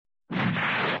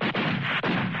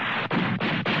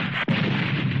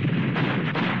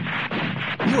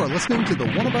are listening to the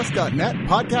OneOfUs.net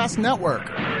podcast network.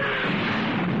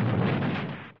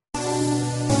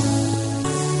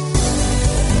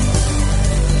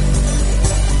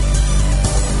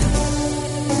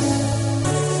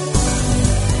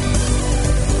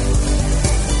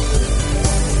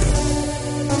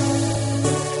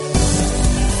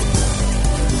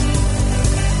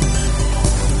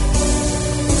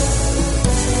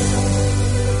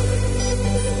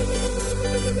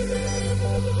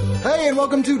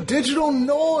 Welcome to Digital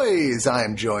Noise.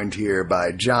 I'm joined here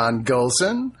by John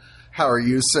Gulson. How are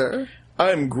you, sir?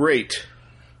 I'm great.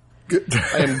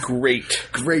 I am great.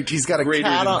 Great. He's got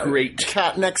a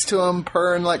cat next to him,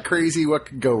 purring like crazy. What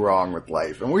could go wrong with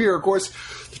life? And we're here, of course,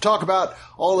 to talk about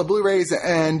all the Blu-rays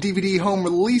and DVD home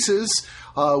releases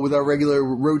with our regular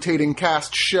rotating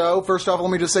cast show. First off,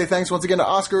 let me just say thanks once again to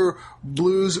Oscar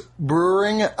Blues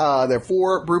Brewing. There are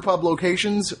 4 brewpub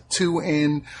locations, 2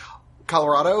 in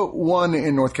Colorado, 1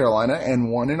 in North Carolina,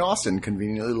 and 1 in Austin,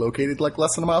 conveniently located like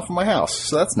less than a mile from my house.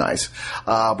 So that's nice.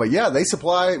 But yeah, they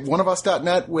supply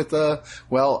OneOfUs.net with,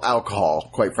 alcohol,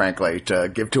 quite frankly, to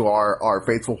give to our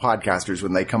faithful podcasters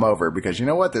when they come over. Because you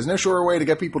know what? There's no surer way to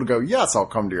get people to go, yes, I'll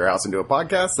come to your house and do a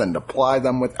podcast than to ply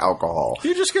them with alcohol.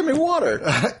 You just give me water.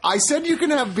 I said you can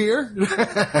have beer.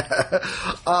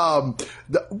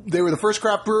 They were the first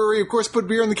craft brewery, of course, put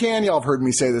beer in the can. Y'all have heard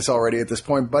me say this already at this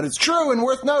point, but it's true and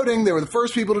worth noting. They were the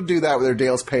first people to do that with their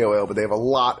Dale's Pale Ale, but they have a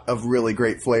lot of really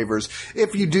great flavors.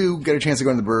 If you do get a chance to go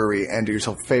to the brewery and do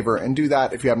yourself a favor and do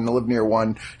that, if you happen to live near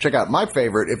one, check out my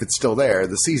favorite, if it's still there,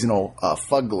 the seasonal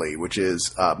Fugly, which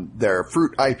is their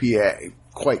fruit IPA.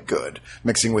 Quite good.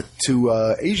 Mixing with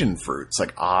 2 Asian fruits,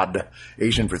 like odd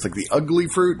Asian fruits, like the ugly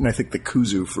fruit, and I think the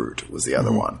kuzu fruit was the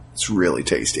other one. It's really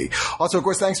tasty. Also, of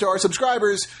course, thanks to our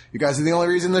subscribers. You guys are the only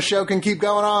reason the show can keep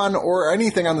going on, or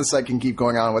anything on the site can keep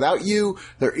going on. Without you,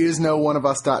 there is no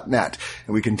OneOfUs.net.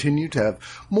 And we continue to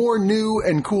have more new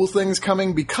and cool things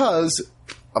coming because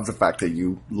of the fact that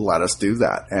you let us do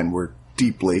that. And we're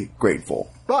deeply grateful.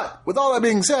 But with all that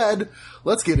being said,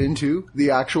 let's get into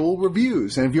the actual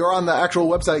reviews. And if you're on the actual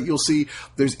website, you'll see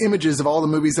there's images of all the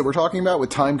movies that we're talking about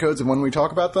with time codes of when we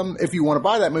talk about them. If you want to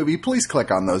buy that movie, please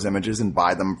click on those images and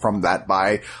buy them from that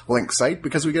buy link site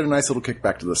because we get a nice little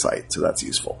kickback to the site. So that's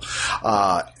useful.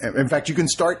 In fact, you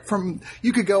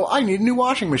could go, I need a new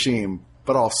washing machine.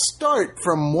 But I'll start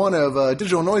from one of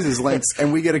Digital Noise's links,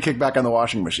 and we get a kickback on the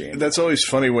washing machine. That's always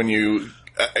funny when you,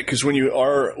 because when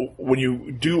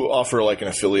you do offer like an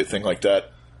affiliate thing like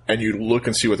that, and you look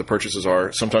and see what the purchases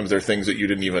are, sometimes there are things that you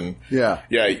didn't even. Yeah.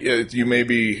 You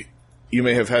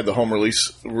may have had the home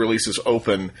releases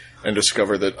open and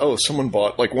discover that someone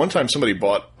bought, like one time somebody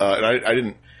bought, and I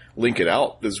didn't link it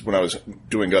out. This is when I was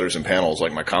doing Gutters and Panels,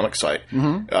 like my comic site.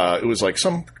 It was like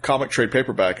some comic trade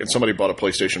paperback, and somebody bought a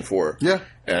PlayStation 4. Yeah.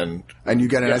 And you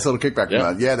get a nice little kickback from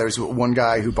that. Yeah, there's one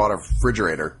guy who bought a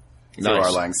refrigerator through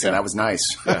our links, and that was nice.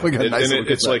 Yeah. We got a nice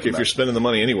it's like if you're spending the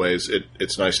money anyways,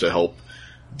 it's nice to help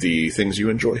the things you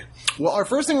enjoy. Well, our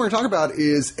first thing we're going to talk about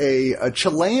is a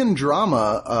Chilean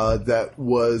drama that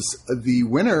was the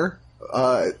winner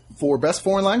for Best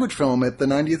Foreign Language Film at the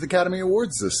 90th Academy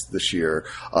Awards this year.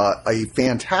 A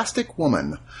Fantastic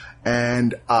Woman.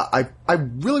 And I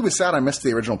really was sad I missed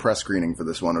the original press screening for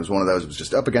this one. It was one of those, it was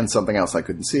just up against something else I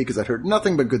couldn't see because I'd heard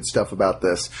nothing but good stuff about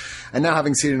this. And now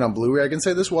having seen it on Blu-ray, I can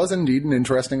say this was indeed an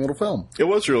interesting little film. It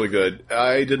was really good.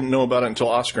 I didn't know about it until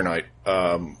Oscar night.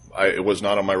 It was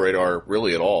not on my radar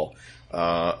really at all.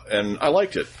 And I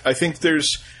liked it. I think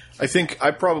I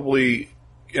probably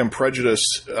am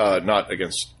prejudiced, not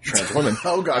against trans women.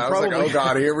 Oh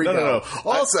God, here we go. No.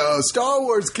 Also, Star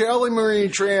Wars Kelly Marie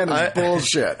Tran is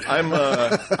bullshit.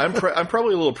 I'm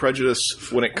probably a little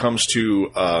prejudiced when it comes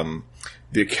to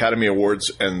the Academy Awards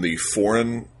and the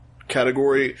foreign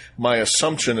category. My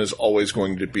assumption is always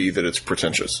going to be that it's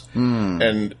pretentious,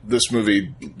 and this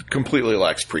movie completely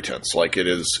lacks pretense. Like it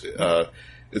is.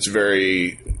 It's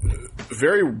very,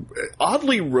 very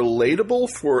oddly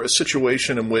relatable for a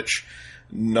situation in which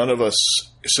none of us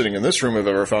sitting in this room have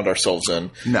ever found ourselves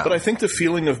in. No. But I think the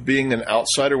feeling of being an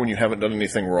outsider when you haven't done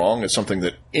anything wrong is something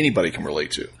that anybody can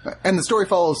relate to. And the story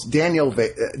follows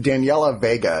Daniela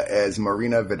Vega as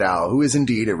Marina Vidal, who is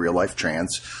indeed a real-life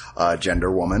trans gender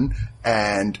woman,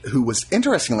 and who was,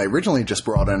 interestingly, originally just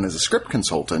brought in as a script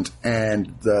consultant,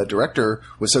 and the director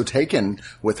was so taken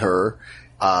with her,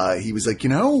 he was like,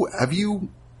 have you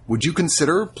would you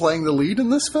consider playing the lead in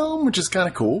this film? Which is kind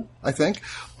of cool, I think.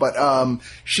 But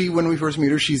when we first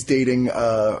meet her, she's dating.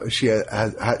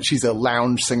 She's a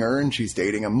lounge singer, and she's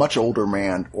dating a much older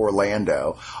man,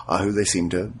 Orlando, who they seem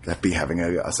to be having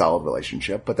a solid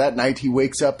relationship. But that night, he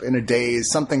wakes up in a daze.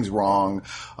 Something's wrong.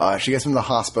 She gets him to the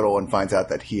hospital and finds out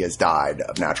that he has died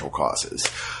of natural causes.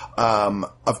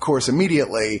 Of course,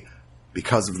 immediately,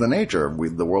 because of the nature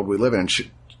of the world we live in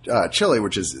Chile,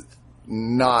 which is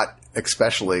not,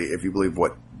 especially if you believe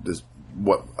which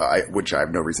I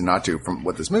have no reason not to, from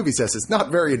what this movie says, it's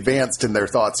not very advanced in their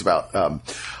thoughts about,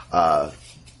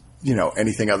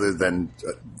 anything other than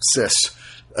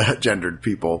cis-gendered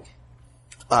people.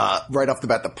 Right off the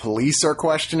bat, the police are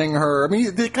questioning her. I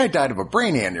mean, the guy died of a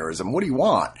brain aneurysm. What do you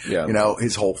want? Yeah.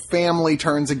 His whole family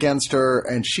turns against her,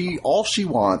 and all she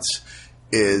wants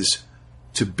is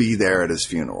to be there at his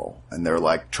funeral. And they're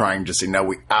like trying to say, no,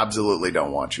 we absolutely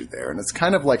don't want you there. And it's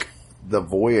kind of like the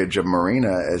voyage of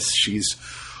Marina as she's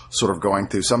sort of going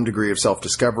through some degree of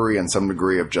self-discovery and some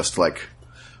degree of just like,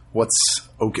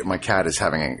 my cat is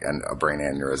having a brain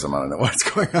aneurysm. I don't know what's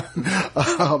going on.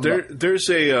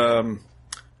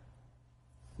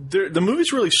 The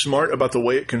movie's really smart about the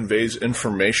way it conveys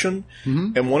information.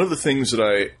 Mm-hmm. And one of the things that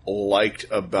I liked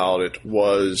about it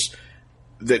was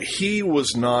that he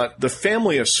was not, the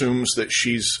family assumes that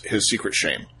she's his secret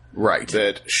shame. Right.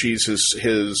 That she's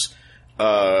his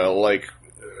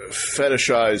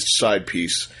fetishized side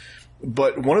piece.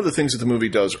 But one of the things that the movie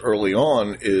does early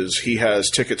on is he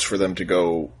has tickets for them to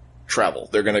go travel.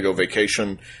 They're going to go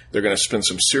vacation. They're going to spend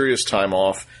some serious time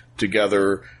off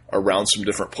together around some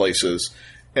different places.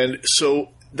 And so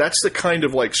that's the kind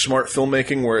of like smart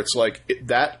filmmaking where it's like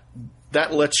that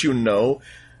lets you know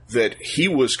that he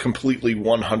was completely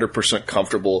 100%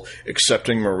 comfortable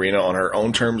accepting Marina on her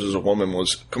own terms as a woman,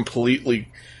 was completely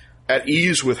at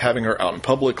ease with having her out in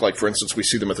public. Like, for instance, we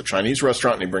see them at the Chinese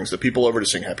restaurant and he brings the people over to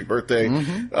sing happy birthday.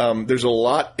 Mm-hmm. There's a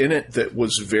lot in it that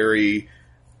was very,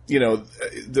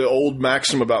 the old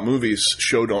maxim about movies,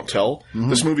 show don't tell. Mm-hmm.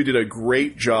 This movie did a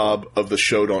great job of the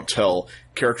show don't tell.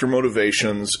 Character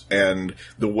motivations and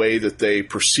the way that they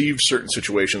perceived certain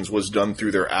situations was done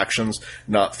through their actions,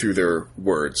 not through their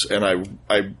words. And I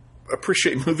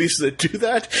appreciate movies that do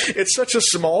that. It's such a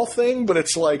small thing, but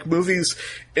it's like movies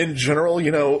in general,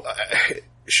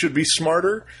 should be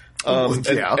smarter.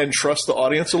 And trust the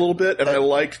audience a little bit. And I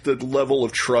liked the level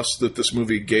of trust that this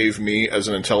movie gave me as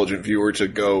an intelligent viewer to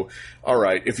go, all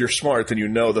right, if you're smart, then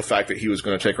the fact that he was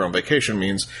going to take her on vacation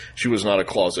means she was not a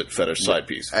closet fetish side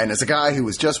piece. And as a guy who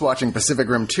was just watching Pacific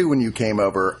Rim 2 when you came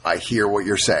over, I hear what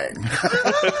you're saying.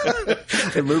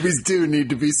 And movies do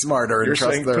need to be smarter and you're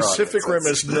trust saying their Pacific Rim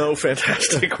is no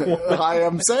Fantastic One. I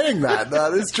am saying that.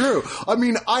 That is true. I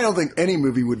mean, I don't think any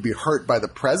movie would be hurt by the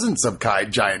presence of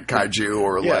giant kaiju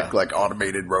or like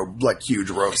automated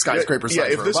huge skyscraper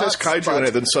size if this has kaiju in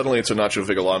it, then suddenly it's a Nacho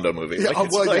Vigalondo movie.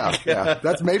 Yeah,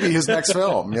 that's maybe his next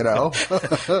film, A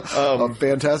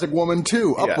Fantastic Woman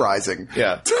 2, Uprising.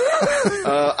 Yeah.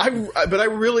 But I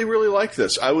really, really like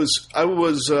this. I was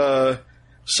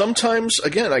sometimes,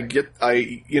 again, the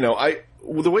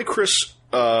way Chris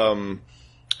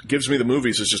gives me the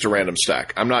movies is just a random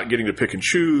stack. I'm not getting to pick and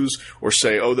choose or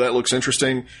say, oh, that looks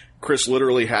interesting. Chris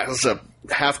literally has a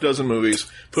half dozen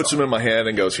movies, puts them in my hand,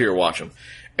 and goes, here, watch them.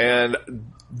 And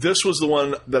this was the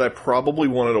one that I probably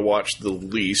wanted to watch the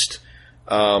least.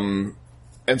 And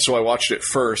so I watched it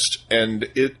first, and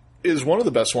it is one of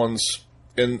the best ones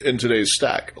in today's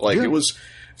stack.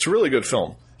 It's a really good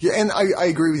film. Yeah, and I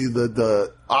agree with you.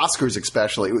 The Oscars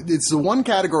especially, it's the one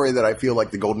category that I feel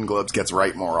like the Golden Globes gets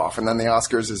right more often than the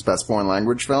Oscars is Best Foreign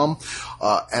Language Film.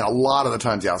 And a lot of the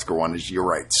times the Oscar one is, you're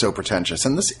right, so pretentious.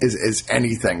 And this is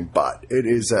anything but. It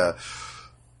is a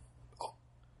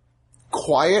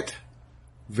quiet,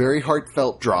 very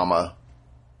heartfelt drama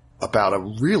about a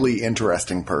really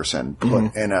interesting person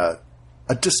put in a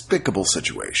despicable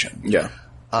situation. Yeah.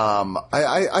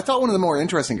 I thought one of the more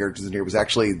interesting characters in here was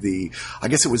actually the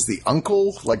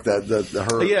uncle, like her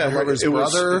lover's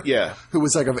brother, who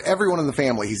was like, of everyone in the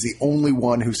family, he's the only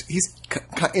one he's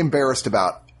embarrassed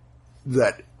about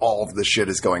that all of the shit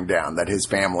is going down, that his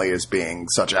family is being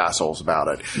such assholes about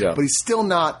it. Yeah. But he's still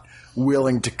not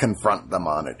willing to confront them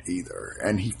on it either.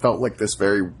 And he felt like this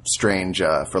very strange,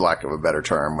 for lack of a better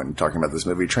term, when talking about this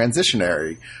movie,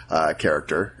 transitionary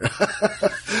character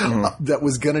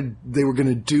that they were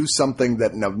gonna do something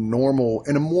that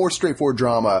in a more straightforward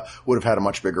drama would have had a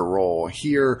much bigger role.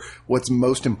 Here, what's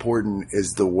most important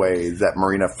is the way that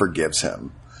Marina forgives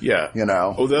him. Yeah.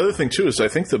 Well, the other thing too is I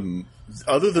think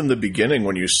other than the beginning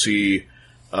when you see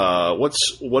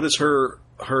what is her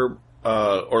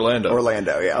Orlando.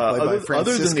 Orlando, yeah. Other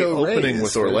than the opening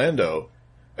with Orlando,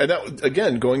 and that,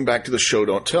 again, going back to the show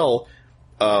Don't Tell,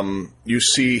 you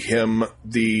see him,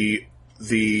 the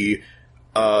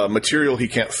material he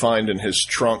can't find in his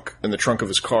trunk, in the trunk of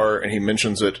his car, and he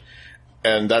mentions it,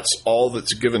 and that's all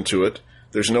that's given to it.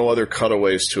 There's no other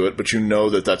cutaways to it, but you know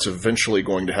that that's eventually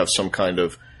going to have some kind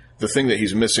of, the thing that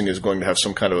he's missing is going to have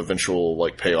some kind of eventual,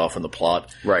 like, payoff in the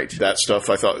plot. Right. That stuff,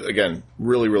 I thought, again,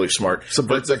 really, really smart.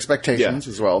 Subverts expectations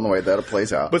as well in the way that it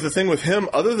plays out. But the thing with him,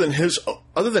 other than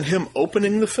him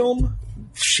opening the film,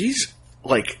 she's,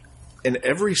 like, in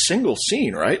every single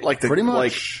scene, right? Like, pretty much.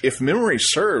 Like, if memory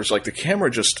serves, like, the camera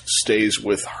just stays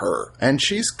with her. And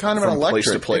she's kind of an electric.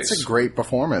 Place to place. It's a great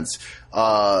performance.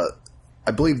 I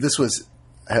believe this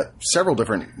had several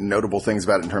different notable things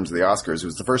about it in terms of the Oscars. It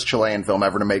was the first Chilean film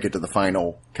ever to make it to the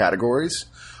final categories.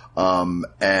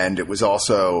 And it was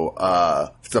also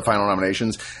the final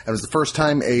nominations. And it was the first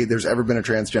time there's ever been a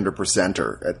transgender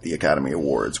presenter at the Academy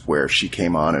Awards where she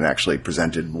came on and actually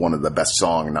presented one of the best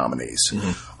song nominees,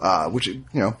 which,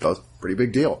 that was a pretty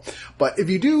big deal. But if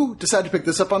you do decide to pick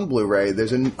this up on Blu-ray,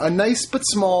 there's a nice but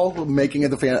small making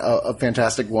of a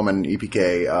Fantastic Woman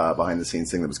EPK behind the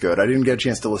scenes thing that was good. I didn't get a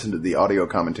chance to listen to the audio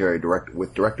commentary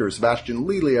with director Sebastian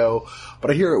Lelio, but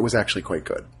I hear it was actually quite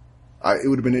good. It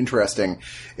would have been interesting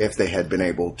if they had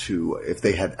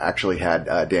actually had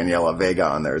Daniela Vega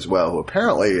on there as well, who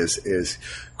apparently is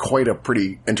quite a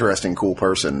pretty interesting, cool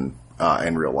person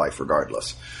in real life,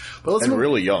 regardless. But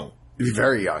really young.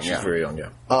 Very young, yeah. She's very young,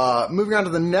 yeah. Moving on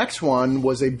to the next one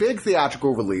was a big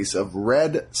theatrical release of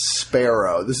Red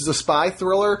Sparrow. This is a spy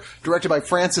thriller directed by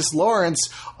Francis Lawrence,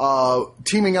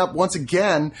 teaming up once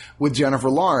again with Jennifer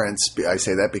Lawrence. I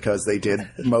say that because they did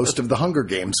most of the Hunger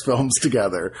Games films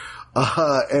together.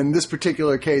 In this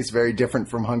particular case, very different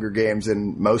from Hunger Games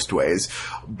in most ways,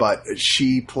 but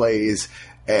she plays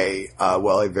a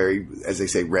very, as they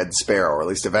say, Red Sparrow, or at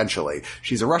least eventually.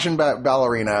 She's a Russian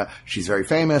ballerina. She's very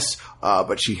famous,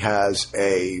 but she has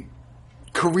a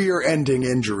career-ending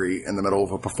injury in the middle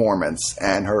of a performance.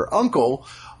 And her uncle,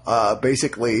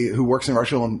 basically, who works in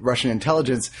Russian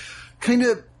intelligence, kind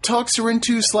of talks her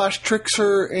into / tricks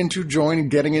her into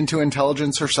getting into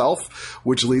intelligence herself,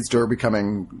 which leads to her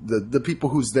becoming the people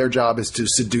whose their job is to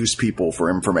seduce people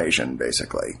for information,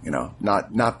 basically.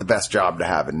 Not the best job to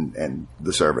have in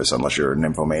the service unless you're a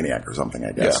nymphomaniac or something,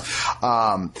 I guess.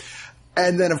 Yeah.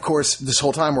 And then, of course, this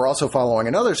whole time we're also following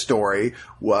another story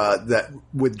that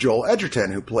with Joel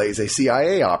Edgerton, who plays a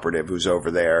CIA operative who's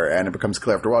over there, and it becomes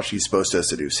clear after a while she's supposed to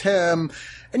seduce him.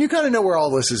 And you kind of know where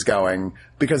all this is going,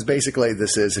 because basically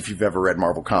this is, if you've ever read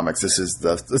Marvel Comics, this is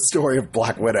the story of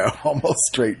Black Widow, almost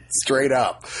straight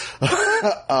up.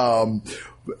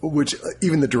 Which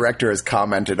even the director has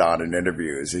commented on in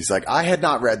interviews. He's like, I had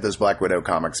not read those Black Widow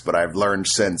comics, but I've learned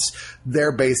since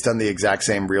they're based on the exact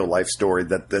same real life story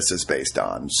that this is based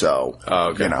on. So,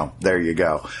 there you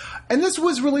go. And this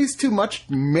was released to much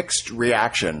mixed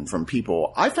reaction from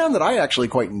people. I found that I actually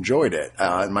quite enjoyed it.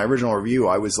 In my original review,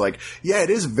 I was like, yeah,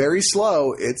 it is very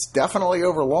slow. It's definitely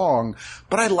overlong,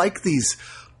 but I like these.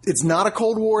 It's not a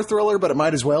Cold War thriller, but it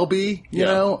might as well be, you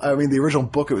know? I mean, the original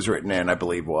book it was written in, I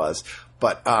believe, was.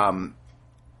 But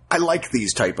I like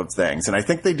these type of things, and I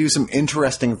think they do some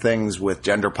interesting things with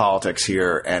gender politics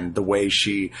here and the way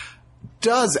she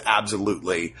does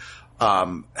absolutely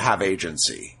have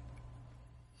agency.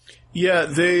 Yeah,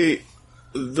 the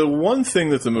one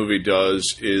thing that the movie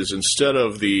does is instead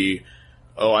of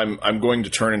I'm going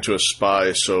to turn into a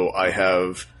spy, so I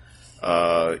have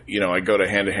I go to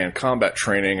hand-to-hand combat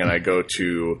training and I go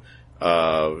to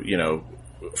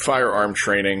firearm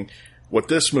training. What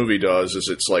this movie does is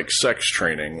it's like sex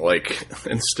training. Like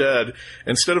instead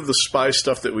of the spy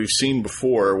stuff that we've seen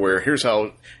before, where here's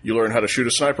how you learn how to shoot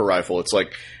a sniper rifle, it's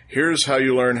like here's how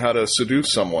you learn how to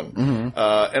seduce someone. Mm-hmm.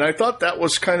 And I thought that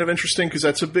was kind of interesting because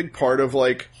that's a big part of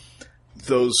like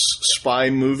those spy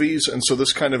movies, and so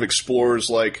this kind of explores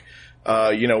like.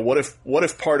 What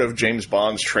if part of James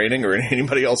Bond's training or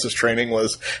anybody else's training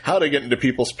was how to get into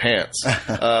people's pants?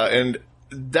 And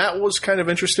that was kind of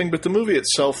interesting, but the movie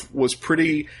itself was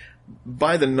pretty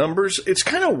by the numbers. It's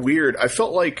kind of weird. I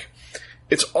felt like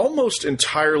it's almost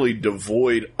entirely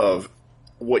devoid of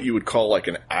what you would call like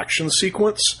an action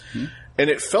sequence. Mm-hmm. And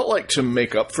it felt like to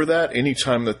make up for that,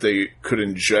 anytime that they could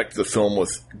inject the film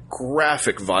with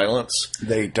graphic violence,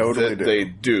 they totally do. They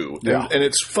do. Yeah. And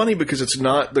it's funny because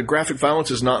the graphic violence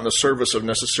is not in the service of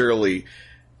necessarily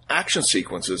action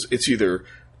sequences. It's either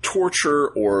torture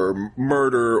or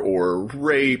murder or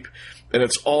rape. And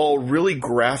it's all really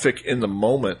graphic in the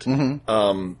moment,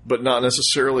 but not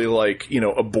necessarily like,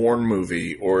 a Bourne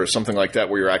movie or something like that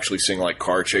where you're actually seeing like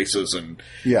car chases and,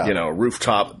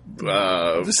 rooftop This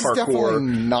parkour. is definitely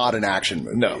not an action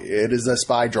movie. No. It is a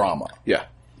spy drama. Yeah.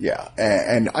 Yeah.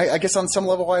 And I guess on some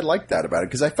level I liked that about it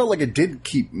because I felt like it did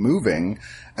keep moving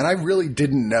and I really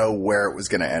didn't know where it was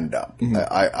going to end up.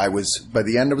 I was, by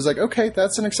the end, I was like, okay,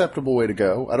 that's an acceptable way to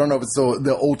go. I don't know if it's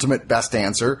the ultimate best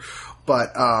answer, but,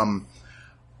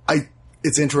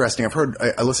 it's interesting.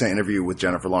 I listened to an interview with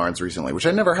Jennifer Lawrence recently, which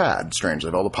I never had, strangely.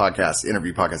 Of all the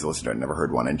interview podcasts I listened to, I never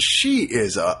heard one. And she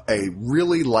is a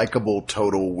really likable,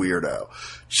 total weirdo.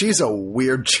 She's a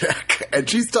weird chick. And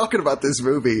she's talking about this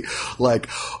movie like,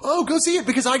 oh, go see it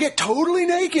because I get totally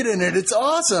naked in it. It's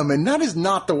awesome. And that is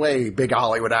not the way big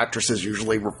Hollywood actresses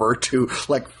usually refer to,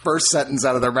 like, first sentence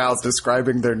out of their mouths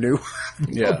describing their new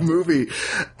movie.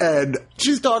 And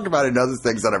she's talking about it in other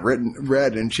things that I've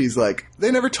read, and she's like,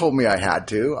 they never told me I had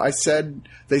to.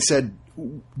 They said,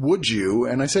 would you?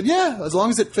 And I said, yeah, as long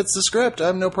as it fits the script, I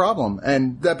have no problem.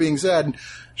 And that being said,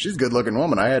 she's a good looking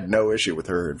woman. I had no issue with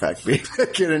her, in fact, being a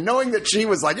kid. And knowing that she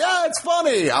was like, yeah, it's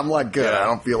funny. I'm like, good. I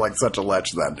don't feel like such a lech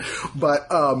then. But,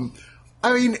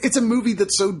 I mean, it's a movie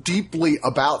that's so deeply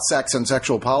about sex and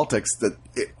sexual politics that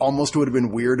it almost would have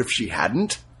been weird if she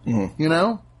hadn't,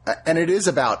 And it is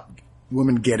about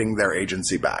women getting their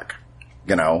agency back.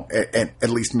 At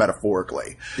least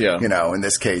metaphorically. Yeah. In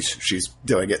this case, she's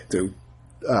doing it through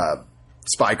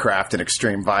spycraft and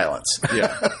extreme violence.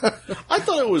 Yeah. I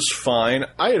thought it was fine.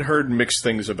 I had heard mixed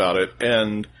things about it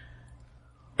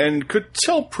and could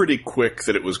tell pretty quick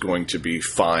that it was going to be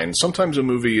fine. Sometimes a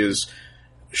movie is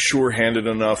sure-handed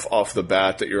enough off the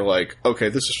bat that you're like, okay,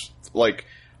 this is like,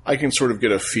 I can sort of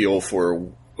get a feel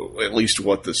for at least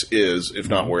what this is, if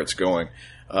not where it's going.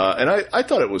 And I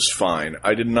thought it was fine.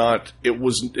 It did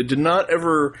not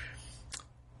ever,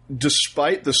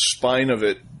 despite the spine of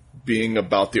it being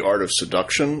about the art of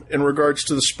seduction in regards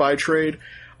to the spy trade,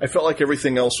 I felt like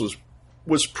everything else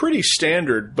was pretty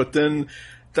standard, but then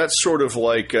that's sort of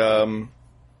like,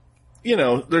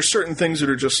 there's certain things that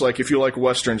are just like, if you like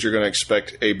Westerns, you're going to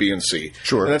expect A, B, and C.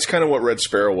 Sure. And that's kind of what Red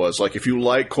Sparrow was. Like, if you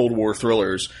like Cold War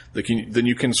thrillers, then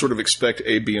you can sort of expect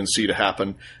A, B, and C to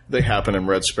happen. They happen in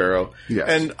Red Sparrow. Yes.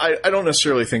 And I don't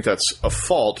necessarily think that's a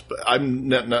fault, but I'm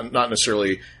not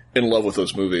necessarily in love with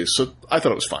those movies. So I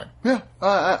thought it was fine. Yeah,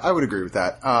 I would agree with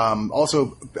that.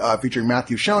 Also featuring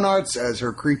Matthew Schoenaerts as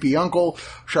her creepy uncle.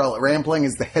 Charlotte Rampling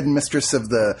is the headmistress of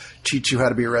the Teach You How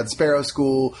to Be a Red Sparrow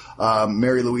school.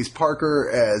 Mary Louise Parker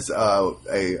as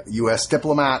a U.S.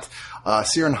 diplomat.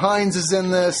 Ciarán Hinds is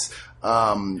in this.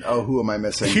 Who am I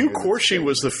missing? Hugh Corsi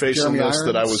was the face Jeremy in this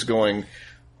Irons? that I was going,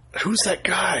 who's that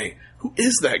guy? Who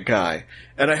is that guy?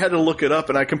 And I had to look it up,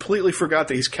 and I completely forgot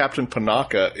that he's Captain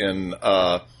Panaka in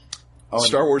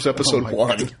Star Wars Episode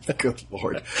 1. Good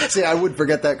Lord. See, I would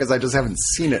forget that because I just haven't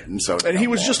seen it. And he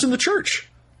was just in the church.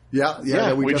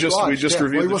 Yeah, we just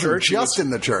reviewed the church. He wasn't just in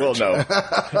the church. Well, no.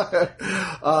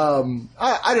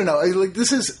 I don't know. Like,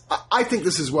 I think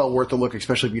this is well worth a look,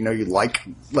 especially if you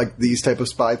like these type of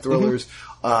spy thrillers.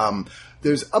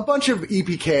 There's a bunch of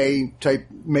EPK type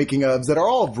making ofs that are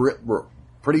all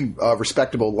pretty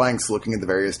respectable lengths looking at the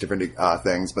various different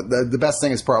things. But the best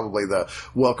thing is probably the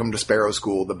Welcome to Sparrow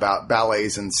School, the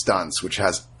ballets and stunts, which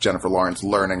has Jennifer Lawrence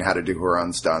learning how to do her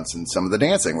own stunts, and some of the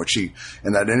dancing, which she,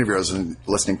 in that interview I was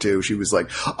listening to, she was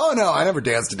like, oh no, I never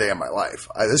danced a day in my life.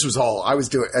 This was all I was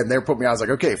doing. And they put me, I was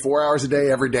like, okay, 4 hours a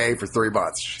day, every day for 3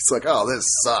 months. She's like, oh, this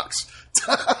sucks.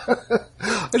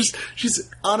 She's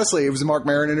honestly, it was a Marc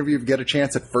Maron interview. If you get a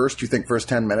chance at first, you think first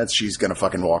 10 minutes, she's going to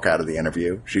fucking walk out of the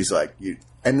interview. She's like,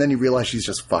 and then you realize she's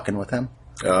just fucking with him.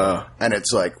 And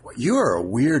it's like, you are a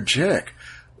weird chick.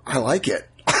 I like it.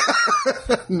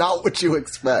 Not what you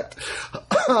expect.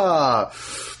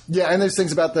 Yeah, and there's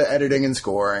things about the editing and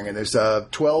scoring, and there's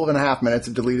 12 and a half minutes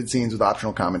of deleted scenes with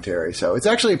optional commentary. So it's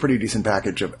actually a pretty decent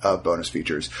package of bonus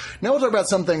features. Now we'll talk about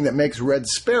something that makes Red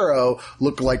Sparrow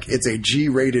look like it's a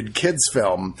G-rated kids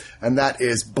film, and that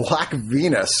is Black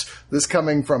Venus. This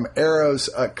coming from Arrow's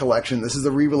collection. This is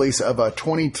the re-release of a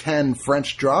 2010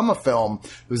 French drama film.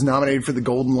 It was nominated for the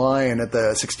Golden Lion at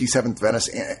the 67th Venice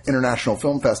International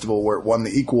Film Festival, where it won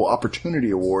the Equal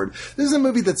Opportunity Award. This is a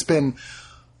movie that's been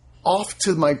off to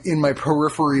in my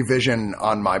periphery vision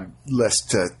on my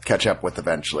list to catch up with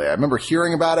eventually. I remember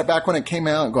hearing about it back when it came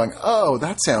out and going, oh,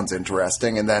 that sounds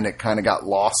interesting. And then it kind of got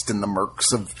lost in the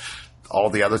murks of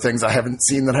all the other things I haven't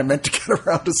seen that I meant to get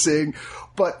around to seeing.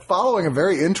 But following a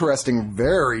very interesting,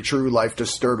 very true life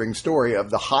disturbing story of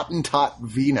the Hottentot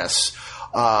Venus,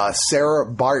 Sarah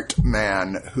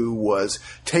Bartman, who was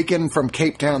taken from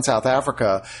Cape Town, South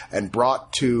Africa, and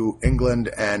brought to England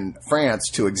and France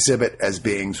to exhibit as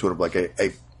being sort of like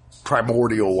a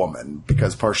primordial woman,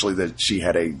 because partially that she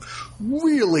had a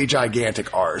really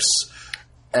gigantic arse.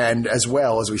 And as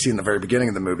well, as we see in the very beginning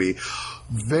of the movie,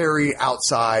 very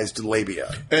outsized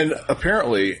labia. And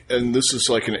apparently, and this is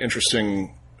like an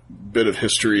interesting bit of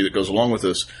history that goes along with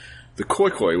this, the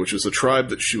Khoikhoi, which is the tribe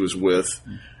that she was with,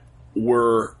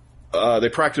 they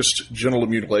practiced genital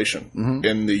mutilation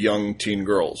in the young teen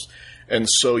girls. And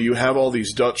so you have all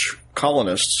these Dutch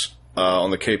colonists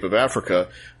on the Cape of Africa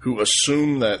who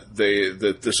assume that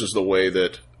this is the way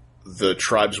that the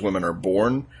tribe's women are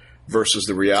born, versus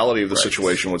the reality of the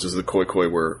situation, which is the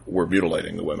Khoikhoi were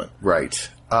mutilating the women. Right.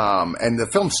 And the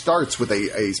film starts with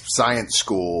a science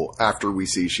school after we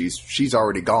see she's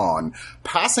already gone,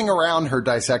 passing around her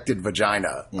dissected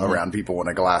vagina around people in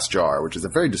a glass jar, which is a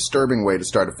very disturbing way to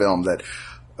start a film that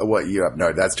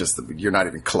you're not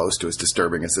even close to as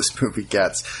disturbing as this movie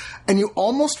gets. And you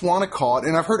almost want to call it,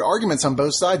 and I've heard arguments on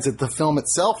both sides that the film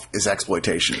itself is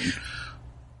exploitation.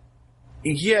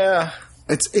 Yeah.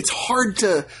 It's hard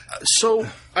to... So,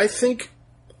 I think...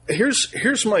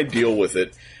 Here's my deal with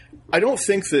it. I don't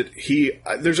think that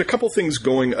there's a couple things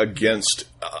going against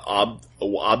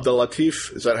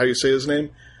Abdelatif. Is that how you say his name?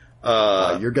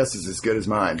 Your guess is as good as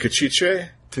mine. Kachiche?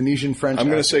 Tunisian French. I'm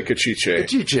going to say Kachiche.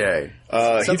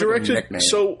 Kachiche. He directed...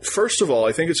 So, first of all,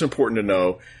 I think it's important to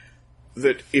know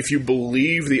that if you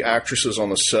believe the actresses on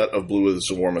the set of Blue is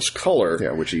the Warmest Color,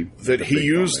 that he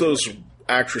used those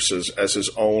actresses as his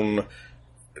own...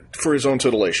 for his own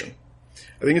titillation.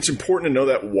 I think it's important to know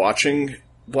that watching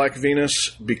Black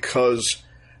Venus, because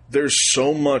there's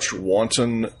so much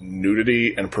wanton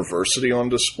nudity and perversity on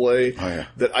display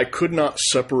that I could not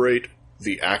separate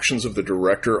the actions of the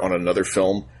director on another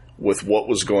film with what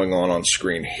was going on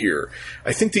screen here.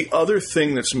 I think the other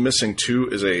thing that's missing, too,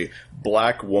 is a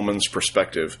black woman's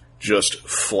perspective, just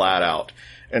flat out.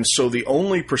 And so the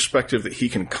only perspective that he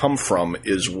can come from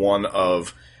is one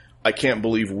of... I can't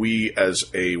believe we as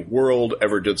a world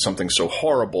ever did something so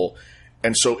horrible.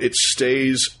 And so it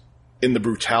stays in the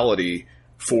brutality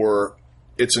for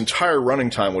its entire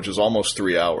running time, which is almost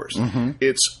 3 hours.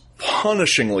 It's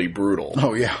punishingly brutal.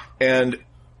 Oh, yeah. And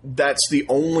that's the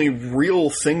only real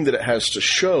thing that it has to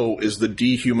show is the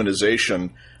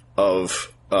dehumanization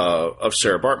of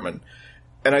Sarah Bartman.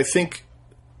 And I think...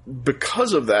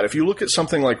 because of that, if you look at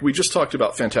something like we just talked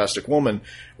about Fantastic Woman,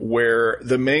 where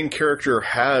the main character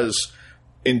has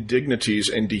indignities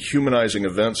and dehumanizing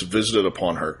events visited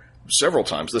upon her several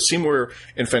times. The scene where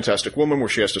in Fantastic Woman where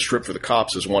she has to strip for the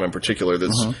cops is one in particular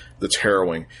that's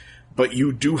harrowing. But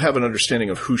you do have an understanding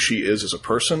of who she is as a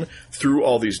person through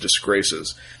all these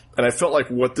disgraces. And I felt like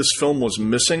what this film was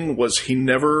missing was he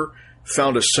never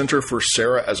found a center for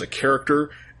Sarah as a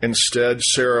character. Instead,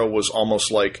 Sarah was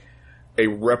almost like a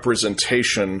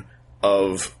representation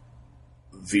of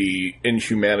the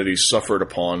inhumanities suffered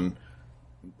upon,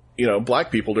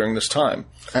 black people during this time.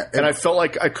 And I felt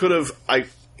like I could have,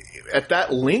 at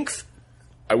that length,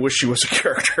 I wish she was a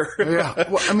character. Yeah.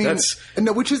 Well, I mean,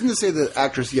 no, which isn't to say that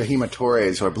actress Yahima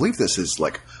Torres, who I believe this is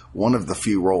like one of the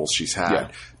few roles she's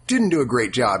had, didn't do a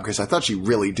great job, because I thought she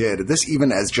really did. This,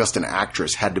 even as just an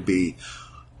actress, had to be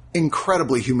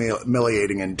incredibly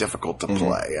humiliating and difficult to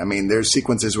play. I mean, there's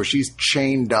sequences where she's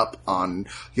chained up on,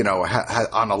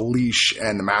 on a leash,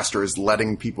 and the master is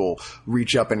letting people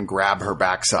reach up and grab her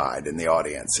backside in the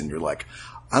audience. And you're like,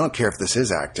 I don't care if this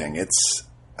is acting. It's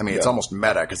almost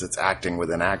meta because it's acting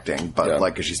within acting, but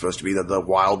like, 'cause she's supposed to be the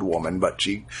wild woman, but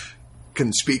she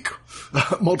can speak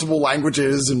multiple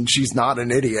languages and she's not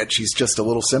an idiot. She's just a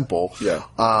little simple. Yeah.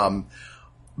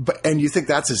 And you think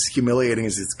that's as humiliating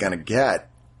as it's going to get.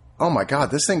 Oh my God,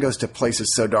 this thing goes to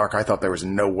places so dark, I thought there was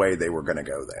no way they were going to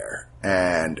go there.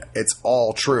 And it's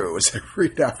all true as I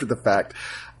read after the fact.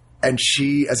 And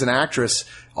she, as an actress,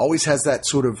 always has that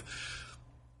sort of,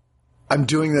 I'm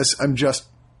doing this, I'm just,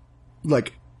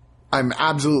 like, I'm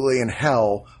absolutely in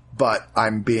hell, but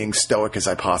I'm being stoic as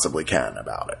I possibly can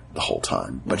about it the whole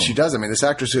time. But she does. I mean, this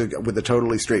actress with a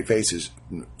totally straight face is,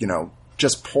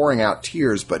 just pouring out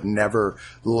tears, but never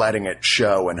letting it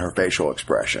show in her facial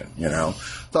expression,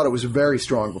 Thought it was a very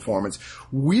strong performance.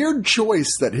 Weird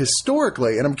choice that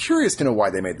historically, and I'm curious to know why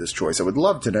they made this choice. I would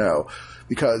love to know,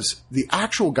 because the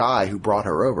actual guy who brought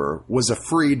her over was a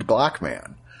freed black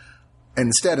man. And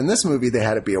instead, in this movie, they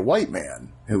had it be a white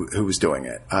man who was doing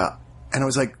it. And I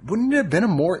was like, wouldn't it have been a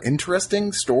more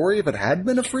interesting story if it had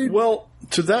been a freed? Well,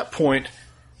 to that point,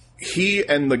 he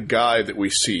and the guy that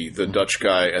we see, the Dutch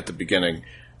guy at the beginning,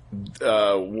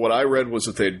 what I read was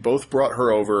that they'd both brought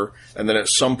her over, and then at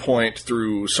some point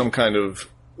through some kind of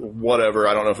whatever,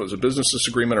 I don't know if it was a business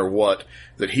disagreement or what,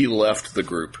 that he left the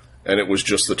group. And it was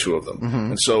just the two of them. Mm-hmm.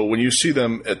 And so when you see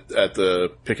them at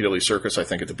the Piccadilly Circus, I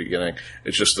think at the beginning,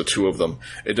 it's just the two of them.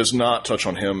 It does not touch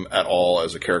on him at all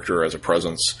as a character, as a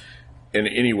presence in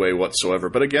any way whatsoever.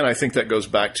 But again, I think that goes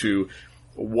back to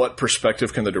what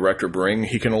perspective can the director bring?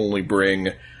 He can only bring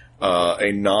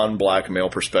a non-black male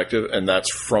perspective, and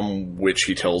that's from which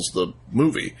he tells the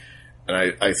movie.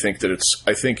 And I think that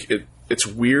it's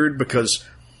weird because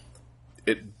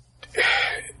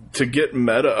to get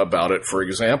meta about it, for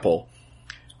example,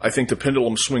 I think the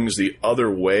pendulum swings the other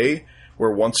way,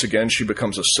 where once again she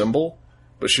becomes a symbol,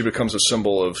 but she becomes a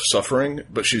symbol of suffering,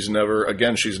 but she's never,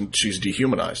 again, she's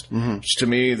dehumanized. Mm-hmm. To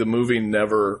me, the movie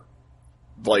never,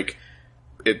 like,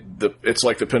 it's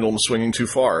like the pendulum swinging too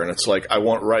far, and it's like, I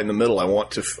want right in the middle. I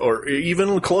want to, or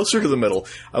even closer to the middle.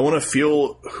 I want to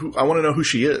feel I want to know who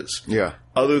she is. Yeah.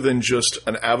 Other than just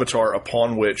an avatar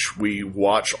upon which we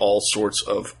watch all sorts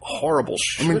of horrible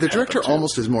shit. I mean, the director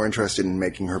almost is more interested in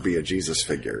making her be a Jesus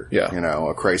figure. Yeah.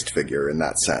 A Christ figure in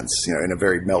that sense. In a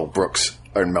very Mel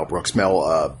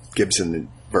Gibson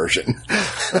version.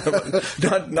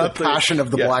 not the Passion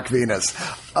of the Black Venus.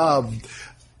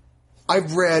 I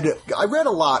read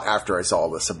a lot after I saw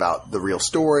this about the real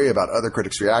story, about other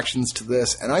critics' reactions to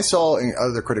this, and I saw in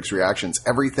other critics' reactions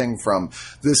everything from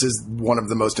this is one of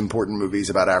the most important movies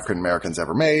about African Americans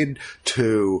ever made,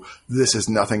 to this is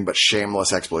nothing but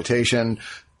shameless exploitation,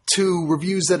 to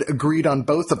reviews that agreed on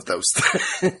both of those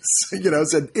things.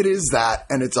 Said it is that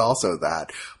and it's also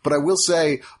that. But I will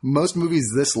say most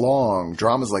movies this long,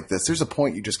 dramas like this, there's a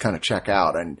point you just kind of check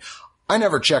out, and I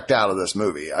never checked out of this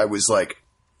movie. I was like,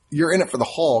 you're in it for the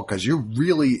haul because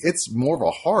it's more of a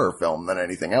horror film than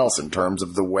anything else in terms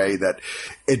of the way that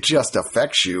it just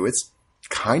affects you. It's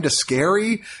kind of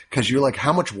scary because you're like,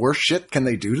 how much worse shit can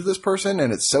they do to this person?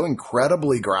 And it's so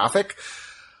incredibly graphic.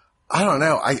 I don't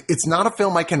know. It's not a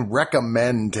film I can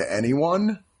recommend to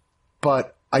anyone,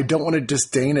 but I don't want to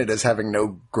disdain it as having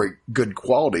no good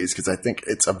qualities because I think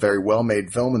it's a very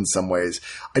well-made film in some ways.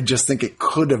 I just think it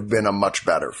could have been a much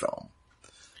better film.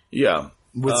 Yeah.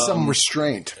 With some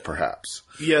restraint, perhaps.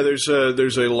 Yeah, there's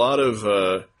a lot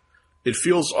of it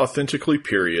feels authentically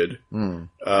period.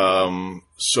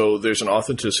 So there's an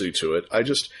authenticity to it.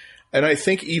 I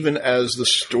think even as the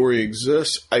story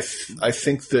exists, I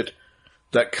think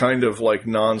that kind of like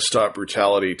nonstop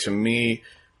brutality to me,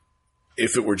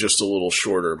 if it were just a little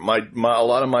shorter, a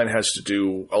lot of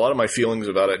my feelings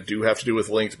about it do have to do with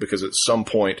length, because at some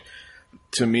point,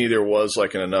 to me, there was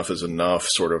like an enough is enough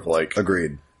sort of like.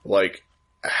 Agreed. Like,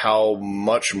 how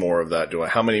much more of that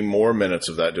how many more minutes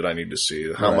of that did I need to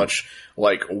see? How much,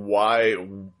 like, why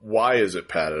is it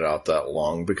padded out that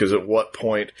long? Because at what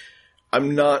point,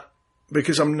 I'm not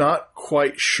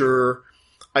quite sure.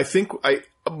 I think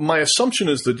my assumption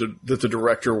is that the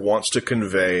director wants to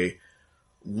convey,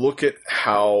 look at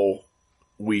how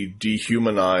we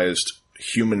dehumanized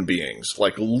human beings.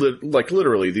 Like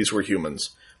literally, these were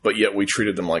humans, but yet we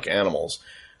treated them like animals.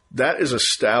 That is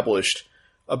established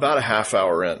about a half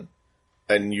hour in,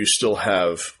 and you still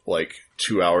have like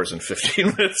 2 hours and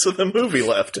 15 minutes of the movie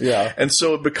left. Yeah. And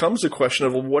so it becomes a question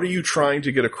of, well, what are you trying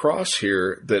to get across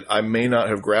here that I may not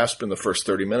have grasped in the first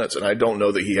 30 minutes? And I don't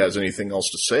know that he has anything else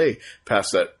to say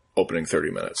past that opening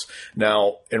 30 minutes.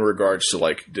 Now, in regards to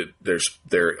like,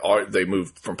 they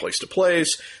move from place to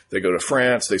place. They go to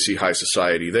France. They see high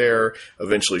society there.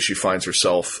 Eventually she finds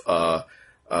herself,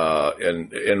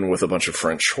 and with a bunch of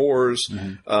French whores.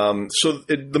 Mm-hmm. So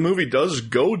the movie does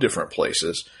go different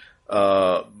places.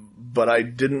 But I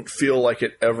didn't feel like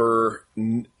it ever,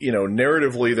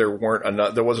 narratively there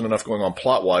wasn't enough going on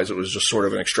plot wise. It was just sort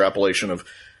of an extrapolation of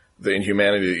the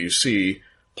inhumanity that you see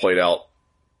played out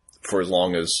for as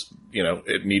long as,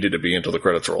 it needed to be until the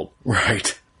credits rolled.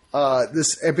 Right.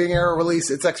 This being a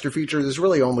release, its extra feature, there's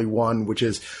really only one, which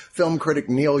is film critic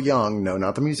Neil Young. No,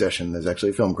 not the musician. There's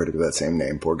actually a film critic of that same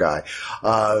name, poor guy,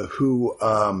 who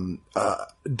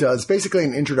does basically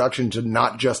an introduction to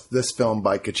not just this film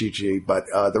by Kachichi, but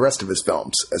the rest of his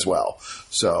films as well.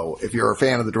 So if you're a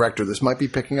fan of the director, this might be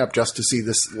picking up just to see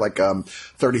this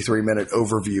 33-minute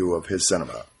overview of his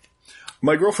cinema.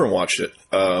 My girlfriend watched it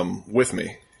with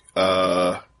me,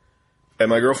 and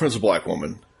my girlfriend's a black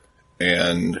woman.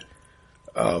 And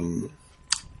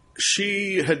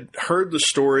she had heard the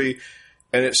story,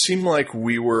 and it seemed like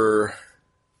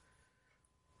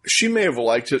she may have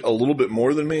liked it a little bit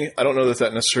more than me. I don't know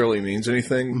that necessarily means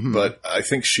anything, mm-hmm. but I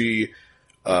think she,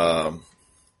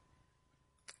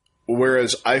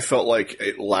 whereas I felt like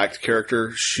it lacked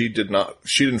character, she didn't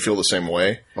feel the same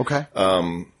way. Okay.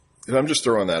 I'm just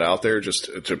throwing that out there just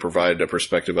to provide a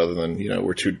perspective other than,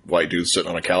 we're two white dudes sitting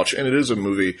on a couch. And it is a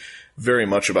movie very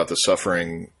much about the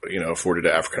suffering, afforded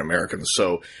to African Americans.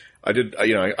 So I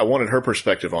wanted her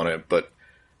perspective on it, but,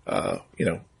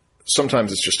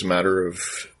 sometimes it's just a matter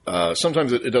of,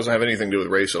 sometimes it doesn't have anything to do with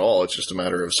race at all. It's just a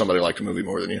matter of somebody liked a movie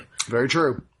more than you. Very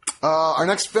true. Our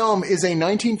next film is a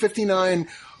 1959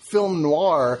 film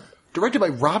noir directed by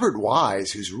Robert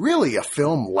Wise, who's really a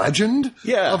film legend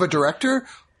of a director.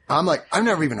 I'm like, I've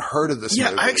never even heard of this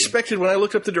movie. I expected, when I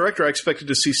looked up the director, I expected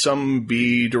to see some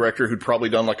B director who'd probably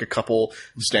done like a couple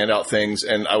standout things,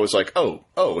 and I was like, oh,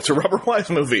 it's a Robert Wise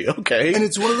movie, okay. And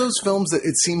it's one of those films that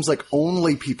it seems like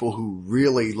only people who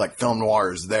really like film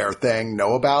noir is their thing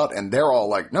know about, and they're all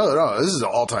like, no, this is an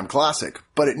all-time classic.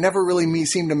 But it never really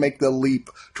seemed to make the leap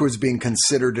towards being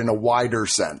considered in a wider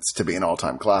sense to be an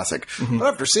all-time classic. Mm-hmm.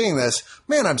 But after seeing this,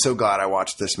 man, I'm so glad I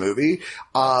watched this movie.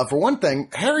 For one thing,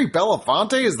 Harry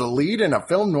Belafonte is the lead in a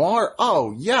film noir.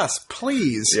 Oh, yes,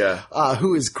 please. Yeah.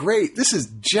 Who is great. This is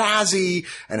jazzy,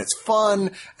 and it's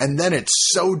fun, and then it's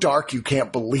so dark you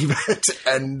can't believe it,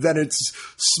 and then it's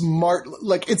smart.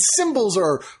 Like, its symbols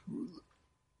are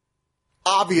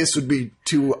obvious would be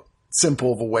too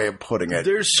simple of a way of putting it.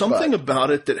 There's something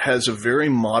about it that has a very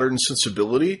modern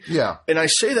sensibility. Yeah. And I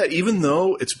say that even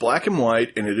though it's black and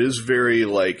white and it is very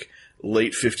like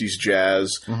late 50s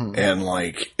jazz and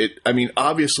like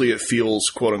obviously it feels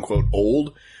quote unquote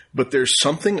old, but there's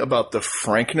something about the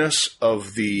frankness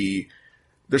of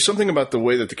there's something about the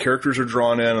way that the characters are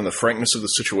drawn in and the frankness of the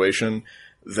situation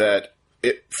that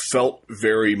it felt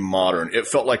very modern. It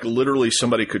felt like literally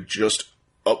somebody could just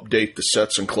update the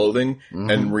sets and clothing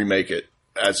and remake it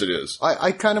as it is.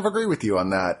 I kind of agree with you on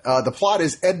that. The plot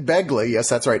is Ed Begley, yes,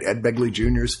 that's right, Ed Begley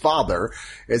Jr.'s father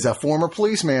is a former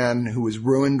policeman who was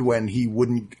ruined when he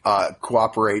wouldn't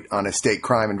cooperate on a state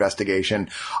crime investigation.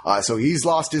 So he's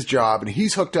lost his job, and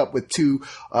he's hooked up with two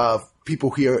people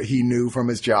he knew from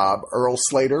his job. Earl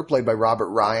Slater, played by Robert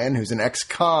Ryan, who's an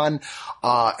ex-con,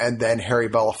 and then Harry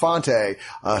Belafonte,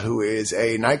 who is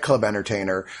a nightclub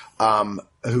entertainer,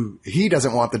 who he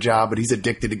doesn't want the job, but he's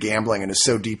addicted to gambling and is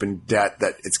so deep in debt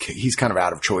that he's kind of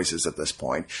out of choices at this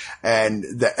point. And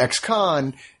the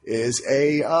ex-con is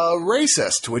a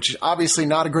racist, which is obviously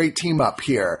not a great team up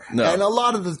here. No. And a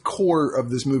lot of the core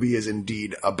of this movie is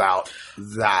indeed about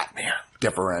that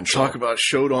differential. Talk about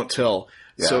show don't tell.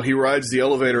 Yeah. So he rides the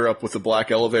elevator up with the black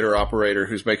elevator operator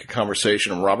who's making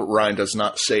conversation, and Robert Ryan does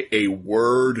not say a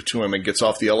word to him and gets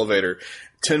off the elevator.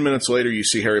 10 minutes later, you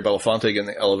see Harry Belafonte get in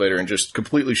the elevator and just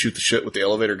completely shoot the shit with the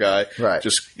elevator guy. Right.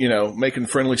 Just, making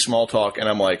friendly small talk. And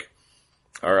I'm like,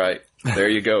 all right, there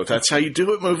you go. That's how you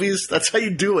do it, movies. That's how you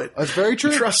do it. That's very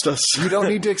true. Trust us. You don't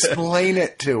need to explain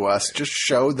it to us. Just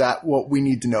show that what we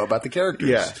need to know about the characters.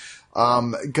 Yeah.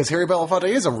 Because Harry Belafonte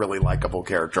is a really likable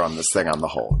character on this thing on the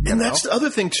whole. That's the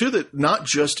other thing, too, that not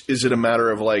just is it a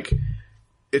matter of like,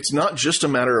 it's not just a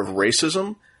matter of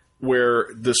racism where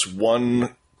this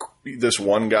one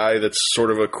guy that's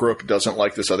sort of a crook doesn't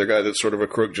like this other guy that's sort of a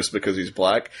crook just because he's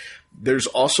black. There's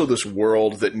also this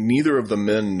world that neither of the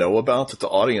men know about that the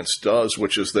audience does,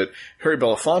 which is that Harry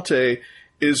Belafonte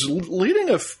is leading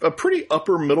a pretty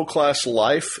upper middle class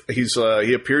life. He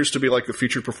appears to be like the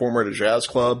featured performer at a jazz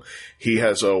club. He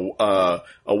has a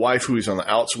wife who he's on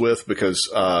the outs with because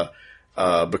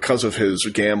of his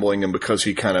gambling and because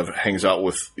he kind of hangs out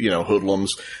with,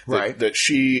 hoodlums, right. that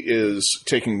she is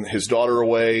taking his daughter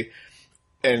away,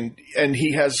 and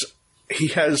he has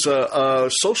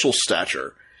a social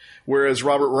stature, whereas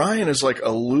Robert Ryan is like a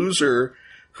loser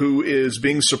who is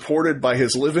being supported by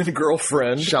his live-in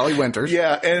girlfriend, Shelley Winters.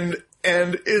 Yeah. And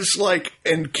is like,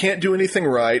 and can't do anything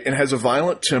right and has a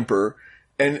violent temper.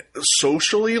 And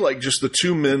socially, like just the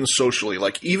two men socially,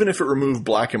 like even if it removed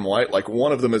black and white, like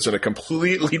one of them is in a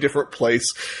completely different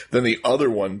place than the other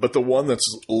one, but the one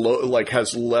that's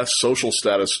has less social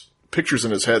status pictures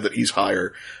in his head that he's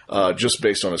higher, just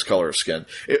based on his color of skin.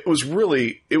 It was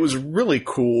really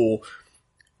cool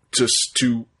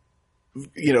to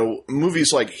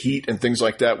movies like Heat and things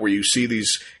like that, where you see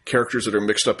these characters that are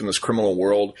mixed up in this criminal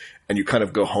world and you kind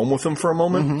of go home with them for a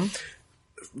moment. Mm-hmm.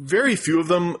 Very few of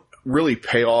them really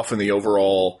pay off in the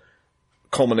overall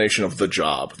culmination of the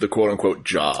job, the quote-unquote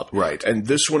job. Right. And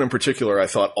this one in particular, I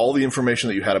thought all the information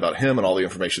that you had about him and all the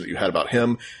information that you had about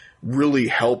him really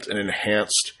helped and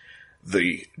enhanced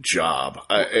the job.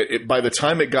 By the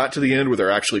time it got to the end where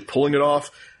they're actually pulling it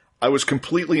off, I was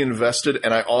completely invested,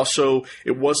 and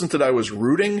it wasn't that I was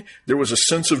rooting, there was a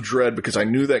sense of dread because I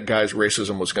knew that guy's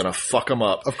racism was going to fuck him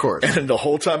up. Of course. And the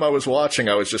whole time I was watching,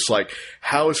 I was just like,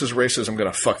 how is his racism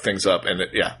going to fuck things up? And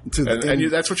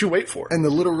that's what you wait for. And the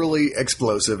literally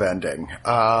explosive ending.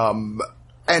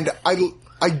 And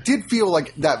I did feel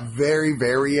like that very,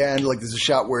 very end, like there's a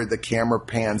shot where the camera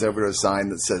pans over to a sign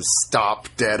that says "Stop,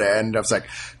 Dead End." I was like,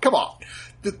 come on.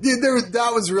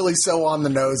 That was really so on the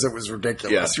nose, it was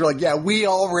ridiculous. Yeah. You're like, yeah, we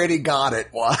already got it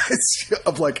once.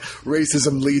 Of like,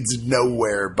 racism leads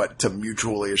nowhere but to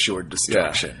mutually assured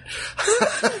destruction.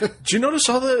 Yeah. Do you notice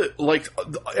all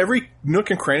every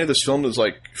nook and cranny of this film is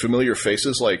like familiar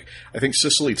faces? Like, I think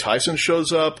Cicely Tyson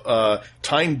shows up.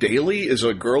 Tyne Daly is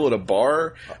a girl at a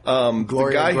bar.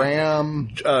 Gloria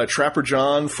Graham. Trapper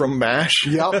John from MASH.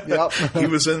 Yep. He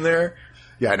was in there.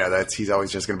 Yeah, I know he's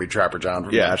always just going to be Trapper John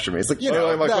from MASH to me. It's like,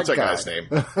 what's that guy's name?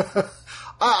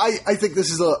 I think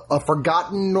this is a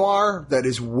forgotten noir that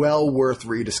is well worth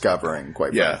rediscovering,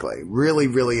 quite frankly. Really,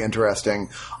 really interesting.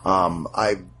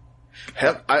 I'd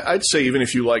say even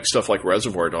if you like stuff like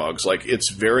Reservoir Dogs, like it's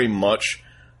very much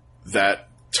that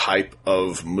type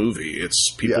of movie.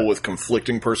 It's people with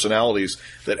conflicting personalities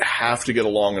that have to get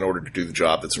along in order to do the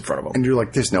job that's in front of them. And you're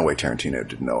like, there's no way Tarantino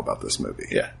didn't know about this movie.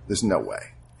 Yeah. There's no way.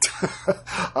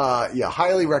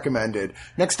 Highly recommended.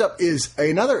 Next up is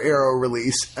another Arrow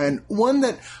release, and one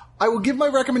that I will give my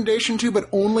recommendation to, but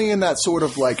only in that sort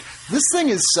of like, this thing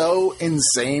is so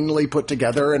insanely put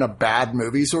together in a bad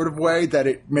movie sort of way that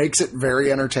it makes it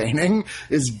very entertaining,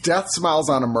 is Death Smiles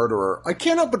on a Murderer. I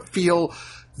can't help but feel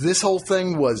this whole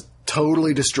thing was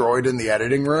totally destroyed in the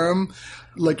editing room.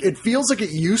 Like, it feels like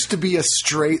it used to be a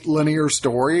straight linear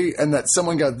story, and that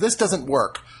someone goes, this doesn't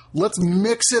work. Let's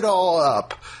mix it all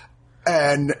up.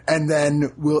 And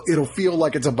then it'll feel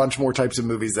like it's a bunch more types of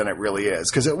movies than it really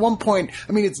is. Because at one point,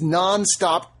 I mean, it's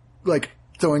nonstop, like,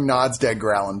 throwing nods to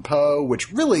Edgar Allan Poe,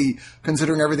 which really,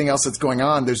 considering everything else that's going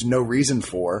on, there's no reason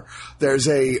for. There's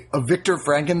a Victor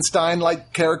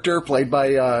Frankenstein-like character played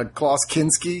by Klaus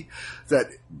Kinski that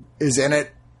is in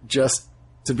it just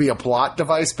to be a plot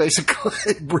device,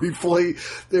 basically, briefly.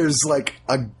 There's, like,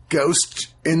 a ghost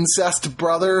incest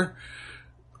brother.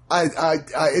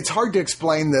 It's hard to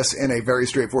explain this in a very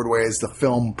straightforward way as the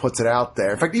film puts it out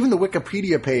there. In fact, even the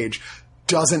Wikipedia page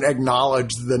doesn't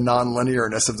acknowledge the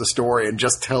non-linearness of the story and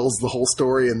just tells the whole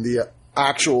story in the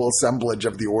actual assemblage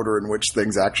of the order in which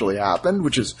things actually happened,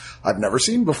 which is I've never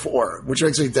seen before, which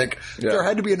makes me think there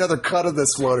had to be another cut of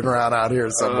this floating around out here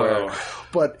somewhere.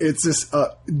 But it's this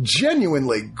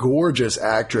genuinely gorgeous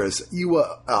actress,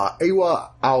 Ewa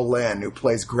Aulin, who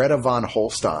plays Greta von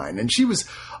Holstein. And she was,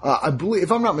 I believe,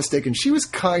 if I'm not mistaken, she was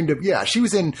played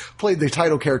the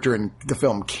title character in the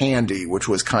film Candy, which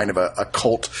was kind of a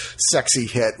cult sexy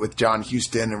hit with John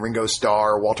Huston and Ringo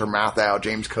Starr, Walter Matthau,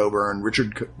 James Coburn,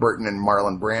 Richard Burton, and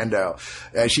Marlon Brando.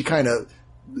 She kind of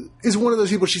is one of those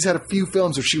people. She's had a few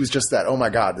films where she was just that, oh my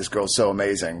God, this girl's so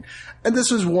amazing. And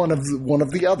this was one of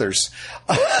the others.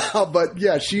 But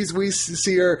yeah, we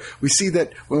see her, we see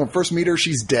that when we first meet her,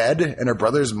 she's dead and her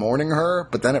brother's mourning her,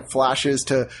 but then it flashes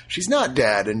to she's not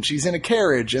dead and she's in a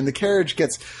carriage, and the carriage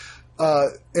gets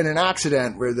in an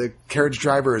accident where the carriage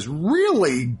driver is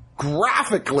really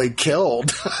graphically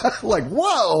killed. Like, whoa,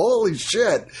 holy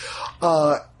shit.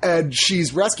 And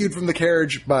she's rescued from the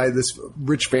carriage by this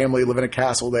rich family living in a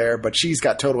castle there, but she's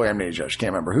got total amnesia. She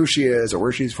can't remember who she is or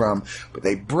where she's from, but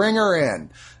they bring her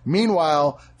in.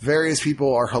 Meanwhile, various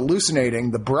people are hallucinating.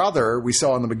 The brother we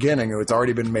saw in the beginning, who it's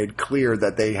already been made clear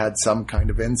that they had some kind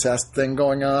of incest thing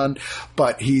going on,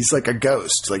 but he's like a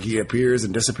ghost. Like, he appears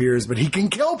and disappears, but he can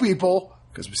kill people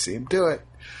because we see him do it.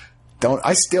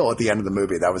 I still, at the end of the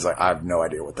movie, that was like, I have no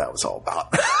idea what that was all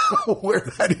about, where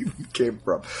that even came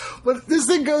from. But this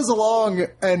thing goes along,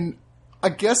 and I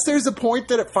guess there's a point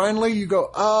that it finally, you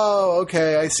go, oh,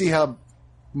 okay, I see how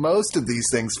most of these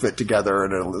things fit together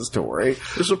in a story.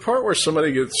 There's a part where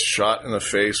somebody gets shot in the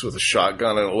face with a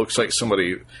shotgun, and it looks like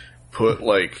somebody put,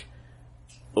 like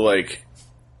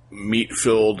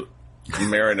meat-filled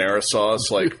marinara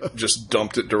sauce, like, just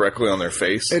dumped it directly on their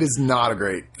face. It is not a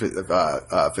great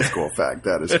physical effect,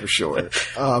 that is for sure.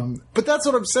 But that's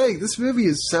what I'm saying. This movie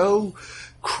is so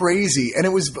crazy. And it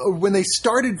was, when they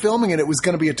started filming it, it was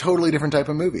going to be a totally different type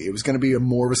of movie. It was going to be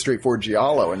more of a straightforward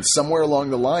giallo. And somewhere along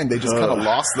the line, they just kind of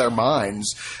lost their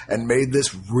minds and made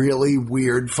this really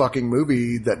weird fucking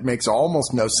movie that makes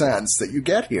almost no sense that you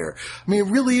get here. I mean,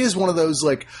 it really is one of those,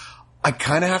 like, I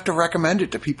kind of have to recommend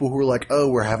it to people who are like, oh,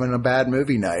 we're having a bad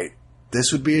movie night.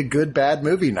 This would be a good bad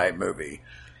movie night movie.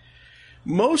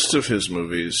 Most of his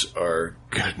movies are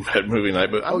good bad movie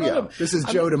night, but this is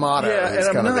Joe D'Amato. Yeah, who's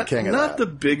kind of the king of that. Not the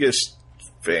biggest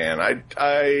fan.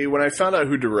 I when I found out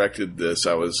who directed this,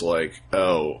 I was like,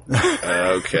 oh,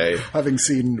 okay. Having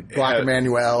seen Black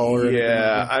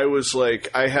Emanuelle. I was like,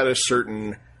 I had a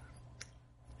certain.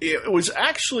 It was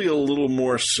actually a little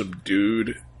more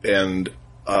subdued and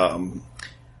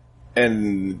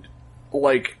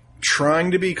like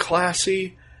trying to be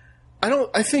classy.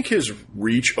 I think his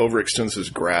reach overextends his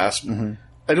grasp. Mm-hmm.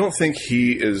 I don't think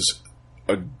he is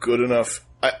a good enough.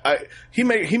 He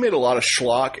made a lot of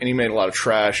schlock, and he made a lot of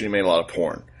trash, and he made a lot of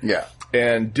porn. Yeah.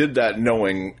 And did that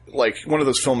knowing, like, one of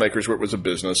those filmmakers where it was a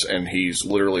business and he's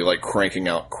literally, like, cranking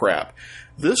out crap.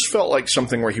 This felt like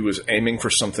something where he was aiming for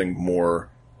something more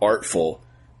artful.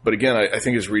 But again, I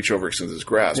think his reach overextends his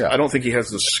grasp. Yeah. I don't think he has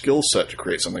the skill set to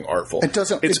create something artful.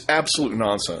 It's absolute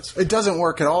nonsense. It doesn't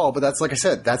work at all, but that's, like I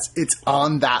said, it's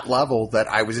on that level that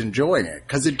I was enjoying it.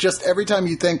 Because it just, every time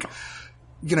you think,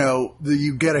 you know,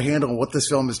 you get a handle on what this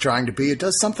film is trying to be, it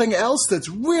does something else that's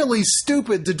really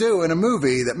stupid to do in a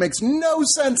movie that makes no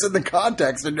sense in the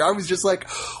context. And I was just like,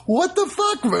 what the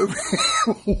fuck,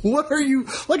 movie? What are you...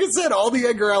 Like I said, all the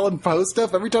Edgar Allan Poe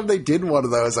stuff, every time they did one of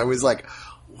those, I was like,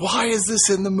 why is this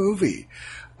in the movie?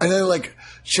 And then, like,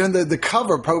 showing the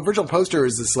cover, original poster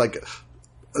is this, like,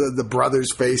 the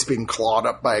brother's face being clawed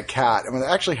up by a cat. And when it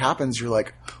actually happens, you're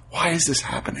like, why is this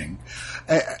happening?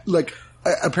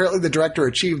 Apparently the director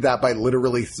achieved that by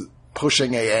literally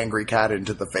pushing a angry cat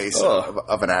into the face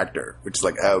of an actor, which is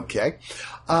like, okay.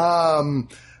 I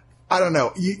don't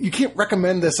know. You can't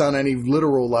recommend this on any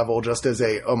literal level just as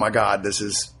oh my God, this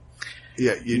is...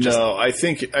 Yeah, No, I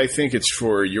think it's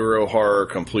for Euro horror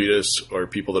completists or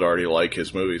people that already like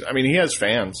his movies. I mean, he has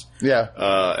fans. Yeah.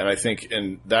 And I think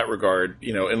in that regard,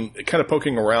 you know, and kind of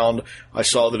poking around, I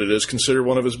saw that it is considered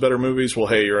one of his better movies. Well,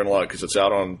 hey, you're in luck because it's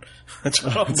out on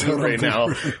Blu-ray now.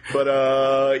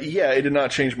 But yeah, it did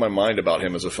not change my mind about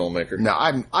him as a filmmaker. No,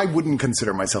 I wouldn't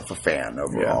consider myself a fan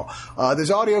overall. Yeah.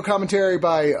 There's audio commentary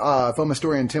by film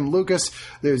historian Tim Lucas.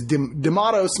 There's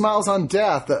D'Amato Smiles on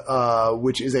Death,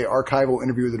 which is a archival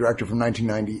interview with the director from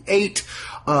 1998,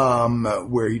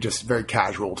 where he just very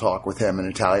casual talk with him in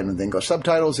Italian and English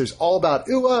subtitles. There's All About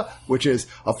Ua, which is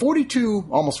a 42,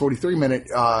 almost 43 minute,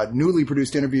 newly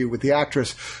produced interview with the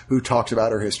actress who talks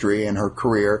about her history and her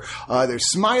career.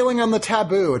 There's Smiling on the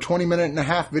Taboo, a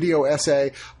 20-minute-and-a-half video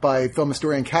essay by film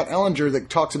historian Kat Ellinger that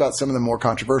talks about some of the more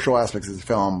controversial aspects of the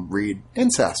film, read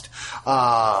incest.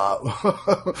 And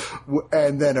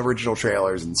then original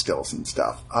trailers and stills and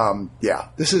stuff. Yeah,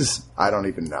 this is, I don't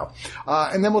even know.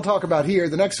 And then we'll talk about here,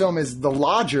 the next film is The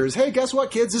Lodgers. Hey, guess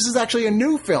what, kids? This is actually a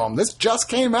new film. This just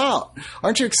came out.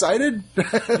 Aren't you excited?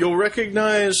 You'll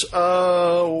recognize,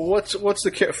 what's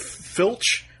the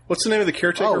Filch? What's the name of the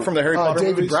caretaker from the Harry Potter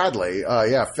David movies? Bradley.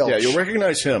 Yeah, Filch. Yeah, you'll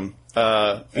recognize him. You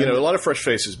know, a lot of fresh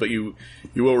faces, but you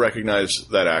will recognize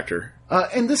that actor.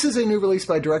 And this is a new release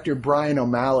by director Brian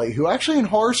O'Malley, who actually in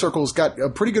horror circles got a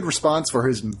pretty good response for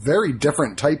his very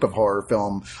different type of horror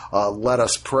film, Let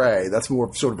Us Pray. That's more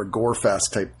of sort of a gore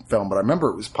fest type film, but I remember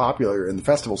it was popular in the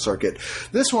festival circuit.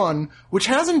 This one, which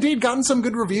has indeed gotten some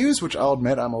good reviews, which I'll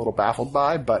admit I'm a little baffled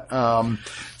by, but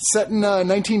set in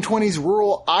 1920s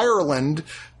rural Ireland,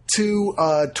 two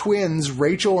twins,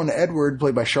 Rachel and Edward,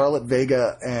 played by Charlotte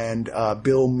Vega and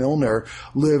Bill Milner,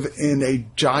 live in a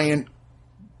giant,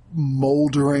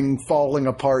 moldering, falling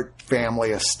apart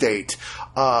family estate.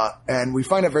 And we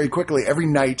find out very quickly, every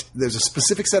night there's a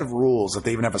specific set of rules that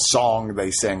they even have a song they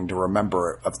sing to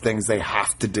remember of things they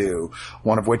have to do.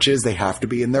 One of which is they have to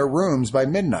be in their rooms by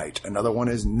midnight. Another one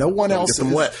is no one else get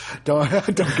them wet. Don't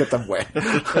get them wet.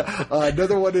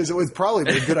 Another one is, it was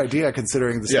probably a good idea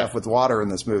considering the stuff with water in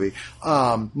this movie.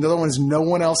 Another one is no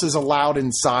one else is allowed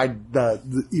inside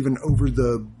even over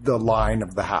the line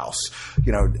of the house.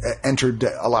 You know,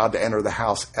 allowed to enter the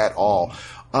house at all.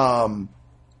 I'm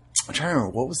trying to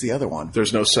remember, what was the other one?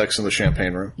 There's no sex in the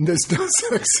champagne room. There's no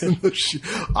sex in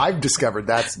the I've discovered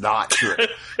that's not true.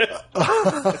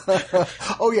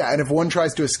 Oh, yeah, and if one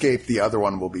tries to escape, the other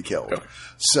one will be killed. Okay.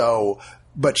 So,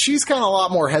 but she's kind of a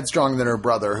lot more headstrong than her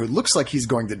brother, who looks like he's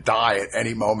going to die at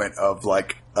any moment of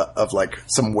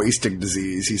some wasting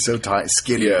disease. He's so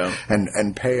skinny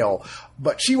and pale.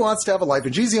 But she wants to have a life,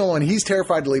 and she's the only one. He's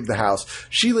terrified to leave the house.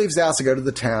 She leaves the house to go to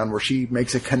the town, where she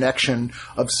makes a connection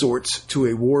of sorts to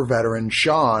a war veteran,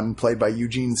 Sean, played by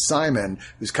Eugene Simon,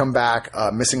 who's come back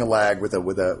missing a leg with a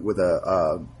what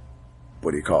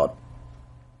do you call it?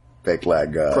 Fake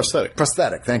leg.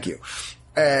 Prosthetic. Thank you.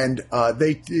 And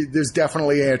there's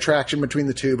definitely an attraction between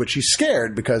the two, but she's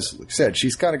scared because, like I said,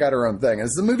 she's kind of got her own thing.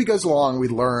 As the movie goes along, we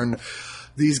learn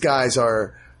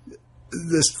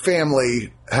this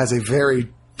family has a very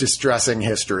distressing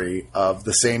history of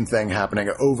the same thing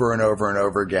happening over and over and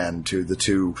over again to the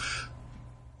two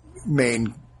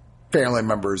main family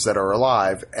members that are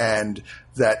alive. And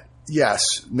that, yes,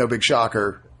 no big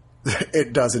shocker,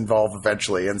 it does involve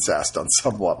eventually incest on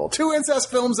some level. 2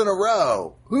 incest films in a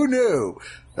row. Who knew?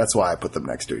 That's why I put them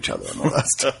next to each other on the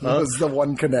list. It was the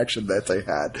one connection that they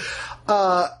had.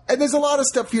 And there's a lot of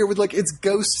stuff here with, like, it's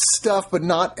ghost stuff, but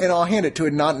not, and I'll hand it to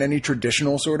it, not in any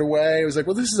traditional sort of way. It was like,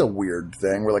 well, this is a weird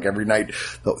thing where, like, every night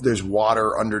there's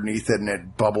water underneath it and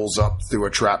it bubbles up through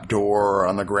a trap door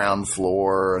on the ground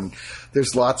floor. And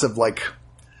there's lots of, like,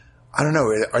 I don't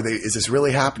know, is this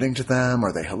really happening to them?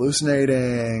 Are they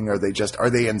hallucinating? Are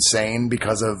they insane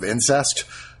because of incest?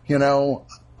 You know?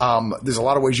 There's a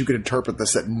lot of ways you could interpret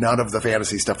this that none of the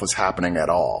fantasy stuff was happening at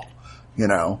all, you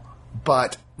know?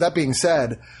 But that being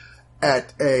said,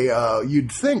 at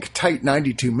you'd think tight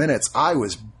 92 minutes, I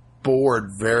was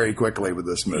bored very quickly with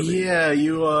this movie. Yeah,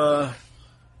 you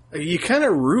kind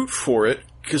of root for it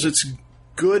because it's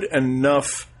good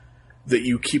enough that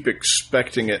you keep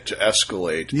expecting it to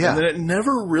escalate. Yeah. And then it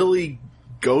never really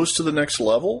goes to the next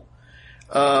level.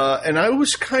 And I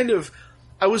was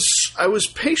I was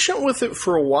patient with it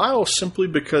for a while simply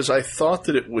because I thought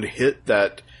that it would hit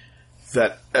that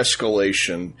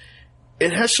escalation.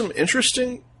 It has some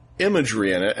interesting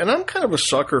imagery in it, and I'm kind of a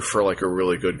sucker for like a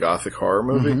really good gothic horror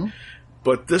movie,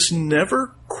 but this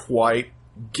never quite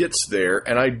gets there,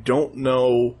 and I don't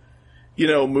know, you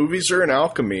know, movies are an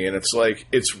alchemy, and it's like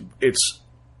it's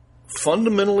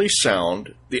fundamentally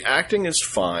sound, the acting is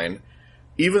fine,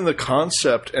 even the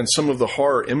concept and some of the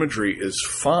horror imagery is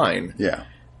fine. Yeah.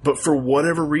 But for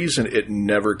whatever reason, it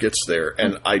never gets there,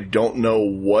 and I don't know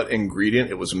what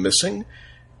ingredient it was missing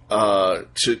to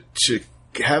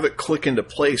have it click into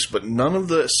place. But none of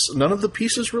the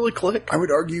pieces really click. I would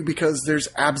argue because there's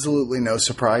absolutely no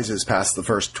surprises past the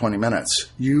first 20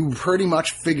 minutes. You pretty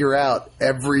much figure out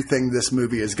everything this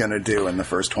movie is going to do in the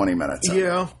first 20 minutes.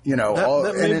 Yeah, you know,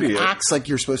 and it acts like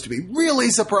you're supposed to be really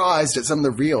surprised at some of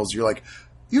the reveals. You're like,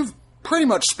 you've pretty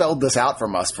much spelled this out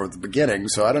from us for the beginning,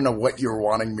 so I don't know what you're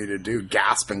wanting me to do,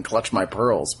 gasp and clutch my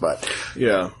pearls, but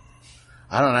yeah,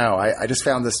 I don't know. I just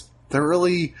found this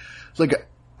thoroughly, like,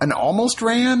 an almost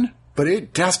ran, but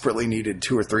it desperately needed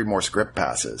 2 or 3 more script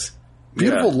passes.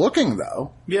 Beautiful looking,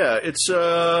 though. Yeah, it's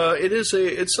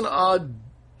an odd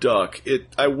duck.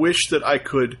 I wish that I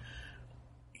could.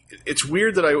 It's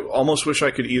weird that I almost wish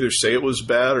I could either say it was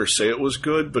bad or say it was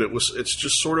good, but it's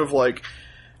just sort of like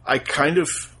I kind of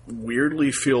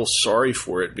weirdly feel sorry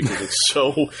for it because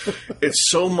it's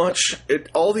so much.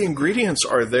 All the ingredients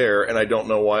are there, and I don't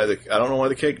know why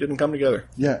the cake didn't come together.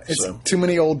 Yeah, it's too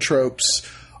many old tropes,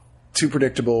 too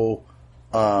predictable.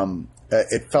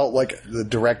 It felt like the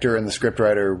director and the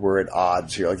scriptwriter were at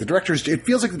odds here. Like it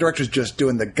feels like the director's just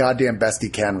doing the goddamn best he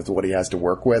can with what he has to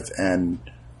work with, and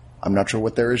I'm not sure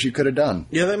what there is you could have done.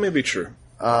 Yeah, that may be true.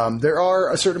 There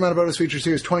are a certain amount of bonus features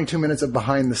here. There's 22 minutes of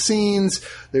behind the scenes.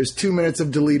 There's 2 minutes of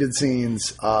deleted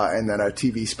scenes, and then a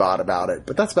TV spot about it.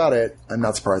 But that's about it. I'm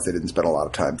not surprised they didn't spend a lot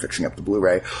of time fixing up the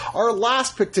Blu-ray. Our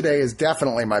last pick today is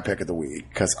definitely my pick of the week,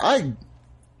 because I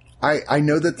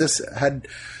know that this had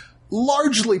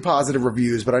largely positive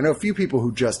reviews, but I know a few people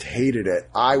who just hated it.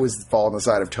 I was on the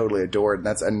side of totally adored, and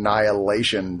that's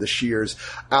Annihilation, the Shears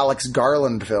Alex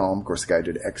Garland film. Of course, the guy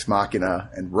did Ex Machina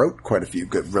and wrote quite a few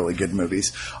really good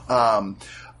movies.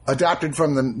 Adapted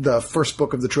from the first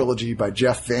book of the trilogy by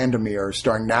Jeff Vandermeer,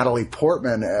 starring Natalie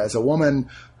Portman as a woman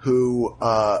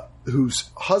whose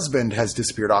husband has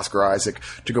disappeared, Oscar Isaac,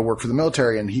 to go work for the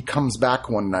military, and he comes back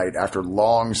one night after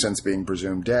long since being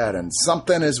presumed dead, and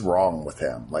something is wrong with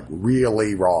him, like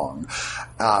really wrong,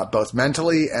 both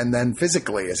mentally and then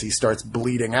physically as he starts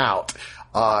bleeding out.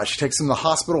 She takes him to the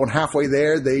hospital, and halfway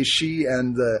there, she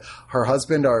and her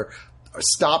husband are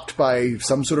stopped by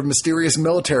some sort of mysterious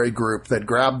military group that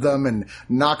grab them and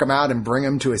knock them out and bring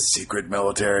them to a secret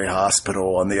military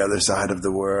hospital on the other side of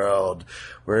the world.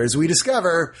 Whereas we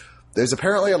discover there's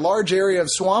apparently a large area of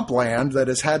swampland that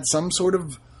has had some sort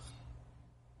of,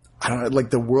 I don't know, like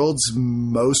the world's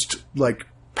most like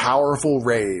powerful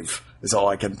rave is all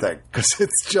I can think, because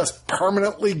it's just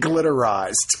permanently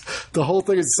glitterized. The whole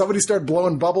thing is somebody started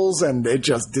blowing bubbles and it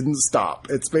just didn't stop.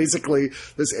 It's basically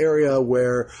this area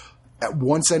where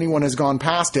once anyone has gone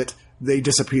past it, they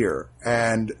disappear.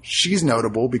 And she's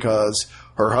notable because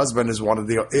her husband is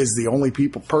the only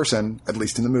person, at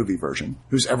least in the movie version,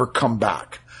 who's ever come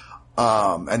back.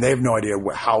 And they have no idea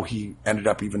how he ended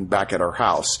up even back at her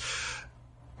house.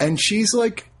 And she's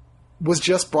was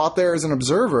just brought there as an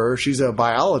observer. She's a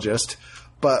biologist.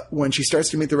 But when she starts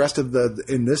to meet the rest of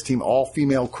in this team,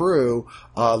 all-female crew,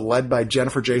 led by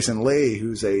Jennifer Jason Leigh,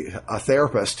 who's a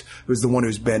therapist, who's the one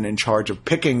who's been in charge of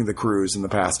picking the crews in the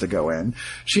past to go in,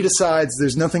 she decides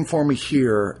there's nothing for me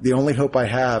here. The only hope I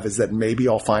have is that maybe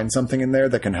I'll find something in there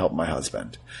that can help my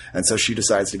husband. And so she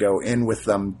decides to go in with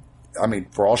them I mean,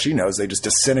 for all she knows, they just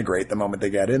disintegrate the moment they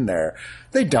get in there.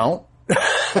 They don't.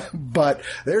 But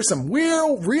there's some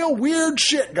real weird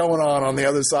shit going on the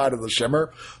other side of the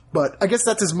shimmer. But I guess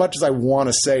that's as much as I want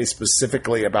to say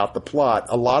specifically about the plot.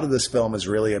 A lot of this film is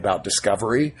really about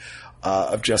discovery,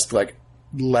 of just like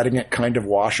letting it kind of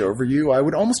wash over you. I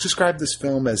would almost describe this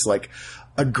film as like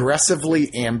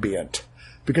aggressively ambient.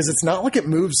 Because it's not like it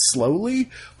moves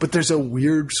slowly, but there's a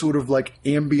weird sort of like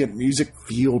ambient music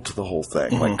feel to the whole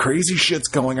thing. Like crazy shit's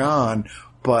going on,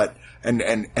 but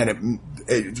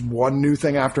it's one new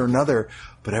thing after another,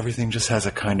 but everything just has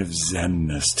a kind of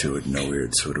zenness to it in a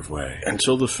weird sort of way.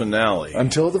 Until the finale.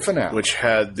 Which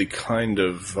had the kind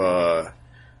of,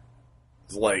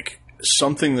 like,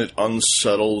 something that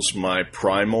unsettles my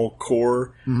primal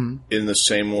core in the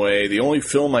same way. The only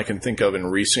film I can think of in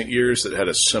recent years that had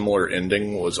a similar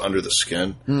ending was Under the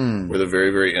Skin, where the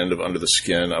very, very end of Under the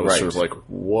Skin, I was sort of like,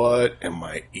 what am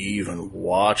I even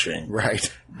watching?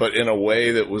 Right. But in a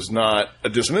way that was not a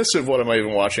dismissive, what am I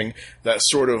even watching? That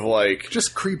sort of like...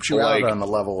 just creeps you out on the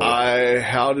level of...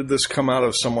 how did this come out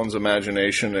of someone's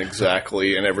imagination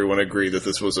exactly? And everyone agreed that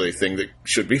this was a thing that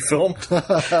should be filmed.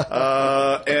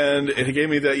 And it gave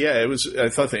me that, I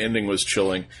thought the ending was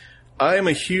chilling. I am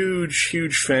a huge,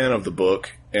 huge fan of the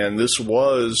book, and this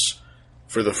was,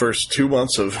 for the first 2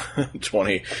 months of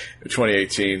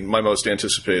 2018, my most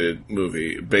anticipated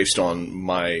movie based on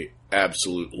my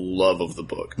absolute love of the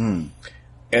book. And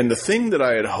the thing that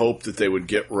I had hoped that they would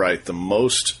get right the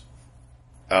most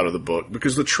out of the book,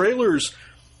 because the trailers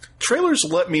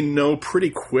let me know pretty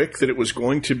quick that it was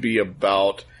going to be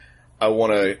about, I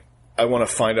want to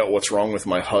find out what's wrong with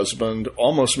my husband.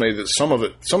 Almost made that some of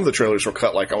the trailers were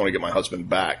cut like I want to get my husband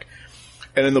back.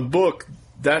 And in the book,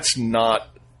 that's not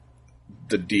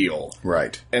the deal.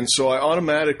 Right. And so I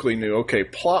automatically knew, okay,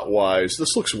 plot-wise,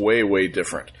 this looks way, way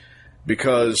different.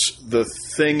 Because the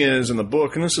thing is in the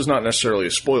book, and this is not necessarily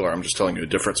a spoiler, I'm just telling you the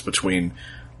difference between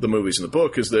the movies and the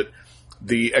book, is that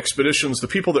the expeditions, the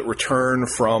people that return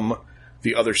from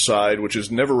the other side, which is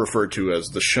never referred to as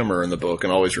the Shimmer in the book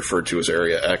and always referred to as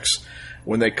Area X,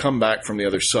 when they come back from the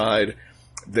other side,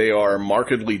 they are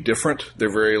markedly different. They're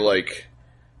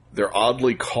they're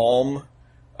oddly calm,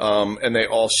 and they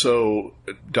also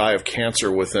die of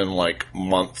cancer within like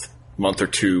month or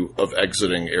two of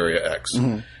exiting Area X.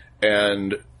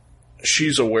 And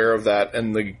she's aware of that,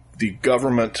 and the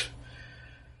government,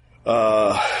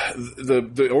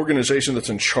 the organization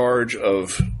that's in charge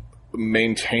of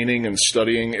maintaining and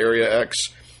studying Area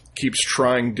X keeps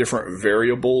trying different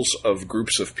variables of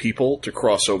groups of people to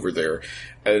cross over there.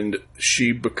 And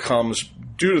she becomes,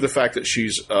 due to the fact that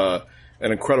she's an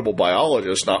incredible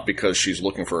biologist, not because she's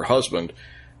looking for her husband,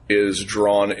 is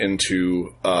drawn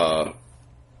into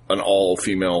an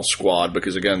all-female squad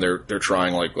because, again, they're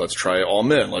trying, like, let's try all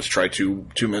men. Let's try two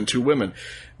men, 2 women.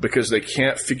 Because they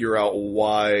can't figure out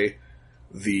why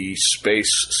the space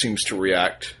seems to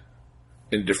react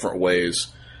in different ways.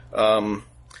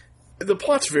 The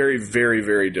plot's very, very,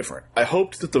 very different. I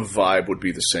hoped that the vibe would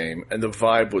be the same, and the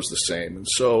vibe was the same. And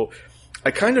so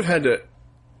I kind of had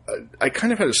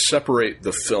to separate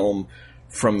the film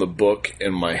from the book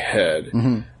in my head,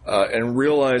 and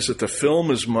realize that the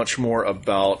film is much more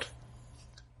about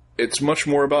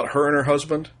her and her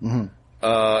husband. And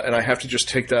I have to just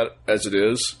take that as it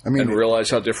is, and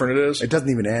realize how different it is. It doesn't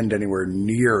even end anywhere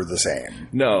near the same.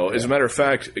 No. As a matter of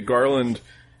fact, Garland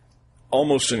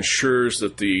almost ensures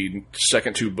that the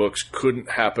second 2 books couldn't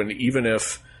happen even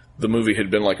if the movie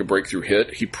had been like a breakthrough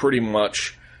hit. He pretty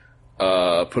much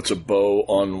puts a bow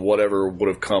on whatever would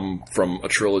have come from a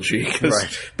trilogy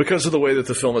because of the way that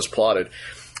the film is plotted.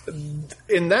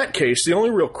 In that case, the only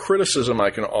real criticism I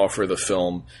can offer the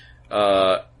film,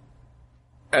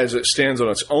 as it stands on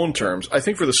its own terms, I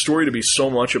think for the story to be so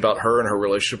much about her and her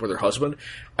relationship with her husband,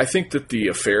 I think that the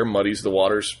affair muddies the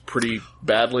waters pretty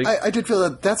badly. I did feel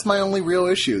that that's my only real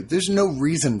issue. There's no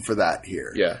reason for that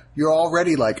here. Yeah. You're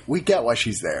already like, we get why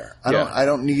she's there. I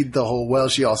don't need the whole, well,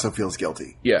 she also feels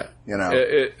guilty. Yeah. You know?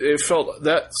 It felt,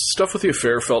 that stuff with the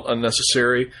affair felt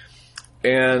unnecessary.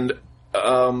 And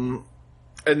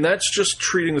that's just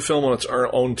treating the film on its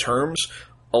own terms.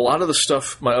 A lot of the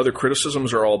stuff, my other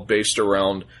criticisms are all based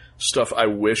around stuff I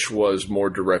wish was more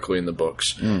directly in the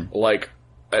books. Like,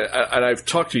 and I've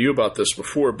talked to you about this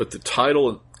before, but the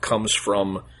title comes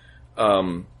from,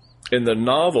 in the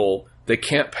novel, they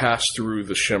can't pass through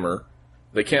the Shimmer.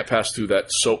 They can't pass through that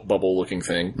soap bubble looking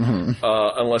thing,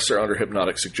 unless they're under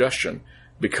hypnotic suggestion,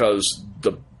 because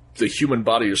the human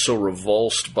body is so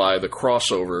revulsed by the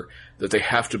crossover that they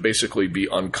have to basically be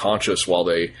unconscious while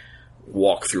they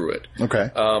walk through it. Okay.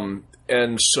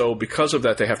 And so because of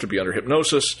that, they have to be under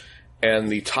hypnosis. and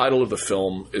the title of the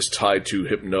film is tied to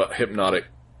hypnotic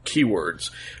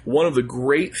keywords. One of the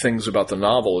great things about the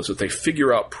novel is that they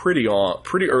figure out pretty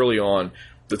early on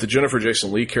that the Jennifer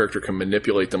Jason Leigh character can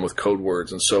manipulate them with code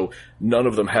words, and so none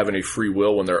of them have any free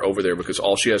will when they're over there, because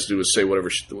all she has to do is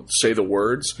say the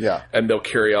words, and they'll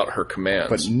carry out her commands.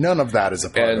 But none of that is a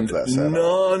part of this.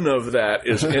 None of that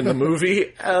is in the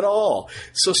movie at all.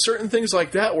 So certain things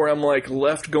like that where I'm like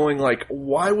left going like,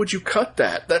 why would you cut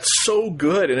that? That's so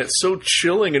good, and it's so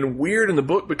chilling and weird in the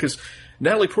book, because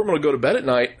Natalie Portman will go to bed at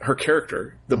night, her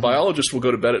character, the biologist will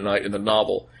go to bed at night in the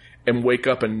novel, and wake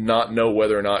up and not know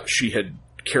whether or not she had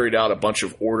carried out a bunch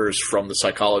of orders from the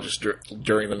psychologist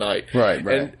during the night. Right.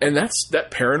 And that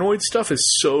paranoid stuff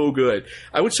is so good.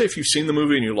 I would say if you've seen the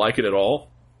movie and you like it at all,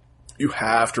 you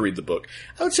have to read the book.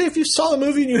 I would say if you saw the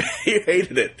movie and you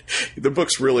hated it, the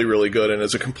book's really, really good, and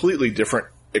it's a completely different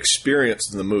experience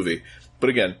than the movie.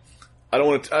 But again, I don't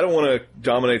want to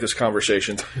dominate this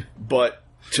conversation, but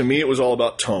to me it was all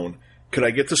about tone. Could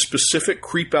I get the specific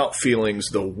creep out feelings,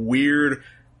 the weird,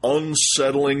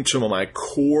 unsettling to my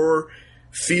core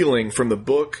feeling from the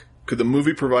book? Could the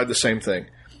movie provide the same thing?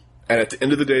 And at the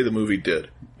end of the day, the movie did.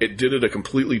 It did it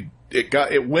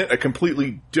it went a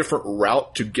completely different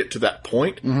route to get to that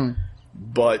point,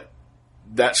 but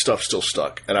that stuff still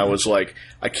stuck. And I was like,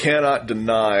 I cannot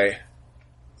deny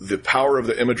the power of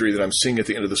the imagery that I'm seeing at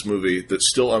the end of this movie that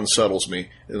still unsettles me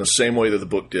in the same way that the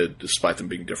book did, despite them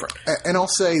being different. And I'll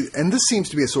say, and this seems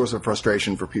to be a source of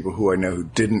frustration for people who I know who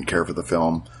didn't care for the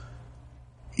film,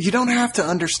 you don't have to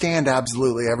understand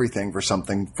absolutely everything for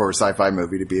a sci-fi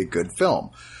movie to be a good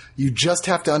film. You just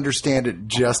have to understand it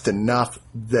just enough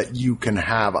that you can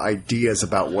have ideas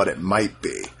about what it might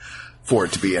be for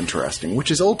it to be interesting,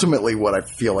 which is ultimately what I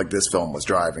feel like this film was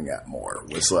driving at more.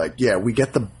 It was like, yeah, we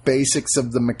get the basics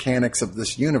of the mechanics of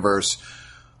this universe,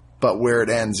 but where it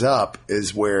ends up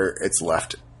is where it's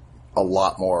left a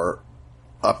lot more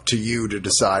up to you to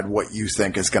decide what you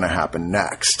think is going to happen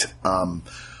next.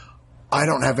 I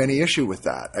don't have any issue with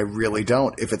that. I really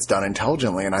don't, if it's done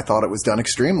intelligently, and I thought it was done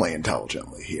extremely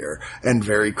intelligently here, and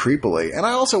very creepily. And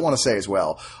I also want to say as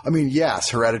well, I mean, yes,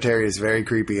 Hereditary is very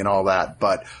creepy and all that,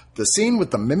 but the scene with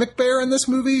the mimic bear in this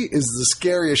movie is the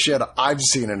scariest shit I've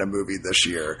seen in a movie this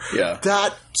year. Yeah.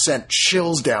 That sent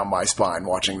chills down my spine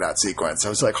watching that sequence. I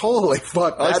was like, holy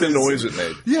fuck. I like the noise it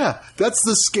made. Yeah, that's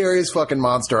the scariest fucking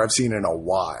monster I've seen in a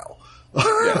while.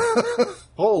 Yeah.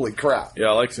 Holy crap. Yeah,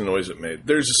 I like the noise it made.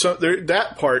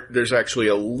 That part, there's actually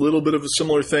a little bit of a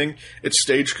similar thing. It's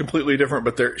staged completely different,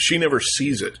 but she never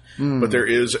sees it. But there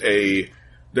is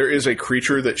a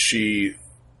creature that she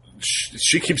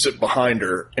keeps it behind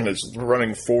her and is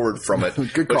running forward from it.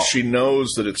 Good call. But she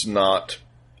knows that it's not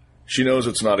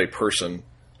a person.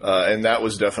 And that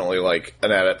was definitely like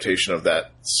an adaptation of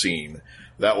that scene.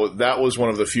 That was one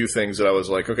of the few things that I was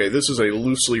like, okay, this is a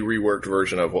loosely reworked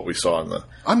version of what we saw in the.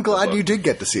 I'm glad you did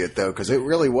get to see it though, because it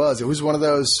really was. It was one of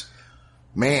those,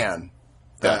 man.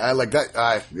 I like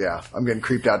that. Yeah, I'm getting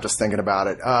creeped out just thinking about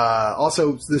it.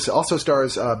 This also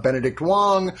stars Benedict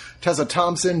Wong, Tessa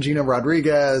Thompson, Gina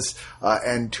Rodriguez,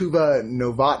 and Tuva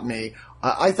Novotny.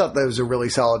 I thought that was a really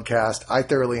solid cast. I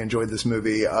thoroughly enjoyed this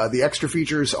movie. The extra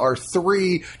features are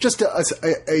just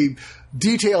a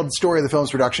detailed story of the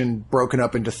film's production broken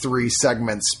up into 3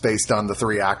 segments based on the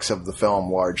 3 acts of the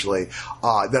film, largely.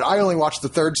 That I only watched the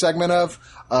 3rd segment of,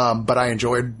 but I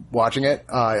enjoyed watching it.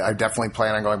 I definitely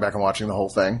plan on going back and watching the whole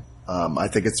thing. I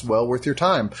think it's well worth your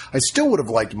time. I still would have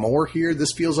liked more here.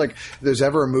 This feels like if there's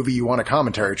ever a movie you want a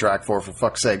commentary track for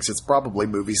fuck's sakes, it's probably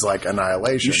movies like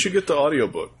Annihilation. You should get the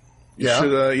audiobook.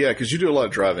 Because you do a lot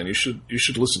of driving. You should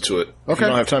listen to it. Okay. If you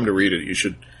don't have time to read it, you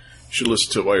should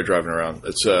listen to it while you're driving around.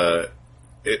 It's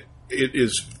it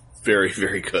is very,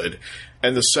 very good.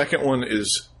 And the second one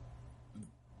is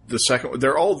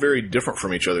they're all very different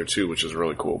from each other too, which is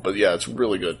really cool. But yeah, it's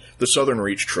really good. The Southern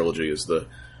Reach trilogy is the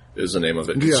name of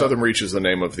it. Yeah. Southern Reach is the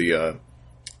name of the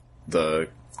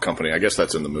company. I guess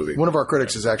that's in the movie. One of our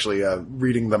critics is actually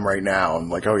reading them right now. I'm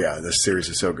like, oh yeah, this series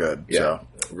is so good. Yeah,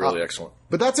 really excellent.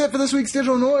 But that's it for this week's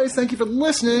Digital Noise. Thank you for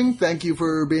listening. Thank you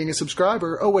for being a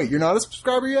subscriber. Oh wait, you're not a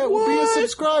subscriber yet? What? Well, be a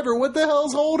subscriber. What the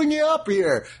hell's holding you up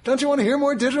here? Don't you want to hear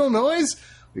more Digital Noise?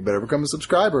 We better become a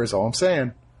subscriber is all I'm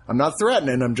saying. I'm not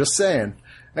threatening, I'm just saying.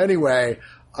 Anyway,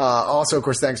 also, of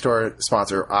course, thanks to our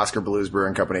sponsor, Oscar Blues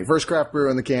Brewing Company. First craft brew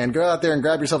in the can. Go out there and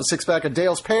grab yourself a 6-pack of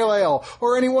Dale's Pale Ale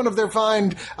or any one of their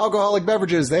fine alcoholic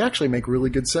beverages. They actually make really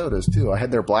good sodas, too. I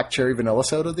had their black cherry vanilla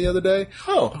soda the other day.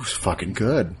 Oh. It was fucking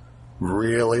good.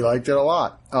 Really liked it a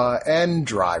lot. And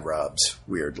dry rubs,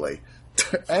 weirdly.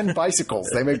 And bicycles.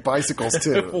 They make bicycles,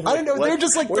 too. I don't know. They're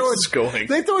just like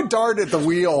they throw a dart at the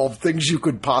wheel of things you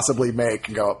could possibly make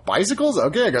and go, bicycles?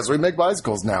 Okay, I guess we make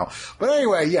bicycles now. But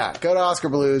anyway, yeah, go to Oscar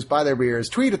Blues, buy their beers,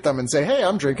 tweet at them and say, hey,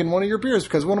 I'm drinking one of your beers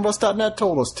because one of us.net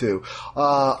told us to.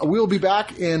 We'll be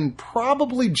back in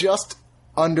probably just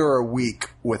under a week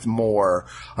with more.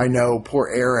 I know poor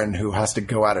Aaron, who has to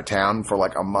go out of town for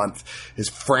like a month, is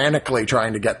frantically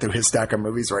trying to get through his stack of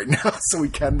movies right now so he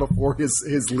can before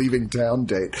his leaving town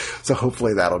date. So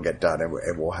hopefully that'll get done and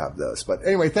we'll have those. But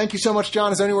anyway, thank you so much,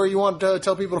 John. Is there anywhere you want to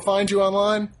tell people to find you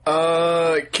online?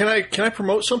 Can I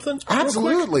promote something?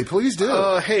 Absolutely. Please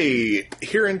do. Hey,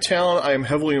 here in town, I am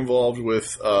heavily involved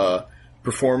with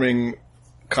performing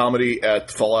comedy at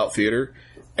the Fallout Theater.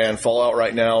 And Fallout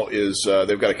right now is,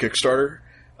 they've got a Kickstarter.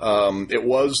 It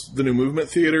was the New Movement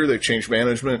Theater. They changed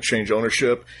management, changed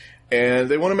ownership, and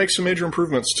they want to make some major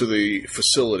improvements to the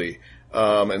facility.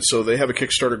 And so they have a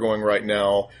Kickstarter going right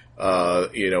now.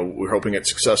 We're hoping it's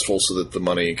successful so that the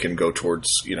money can go towards,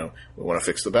 we want to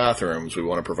fix the bathrooms. We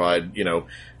want to provide,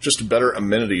 just better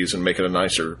amenities and make it a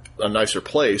nicer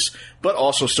place, but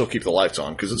also still keep the lights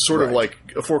on because it's sort of like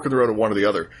a fork in the road of one or the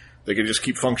other. They can just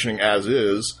keep functioning as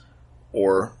is,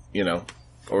 or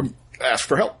ask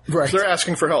for help. Right. So they're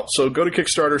asking for help. So go to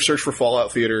Kickstarter, search for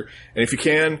Fallout Theater, and if you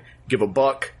can, give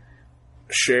 $1,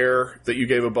 share that you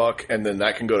gave $1, and then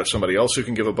that can go to somebody else who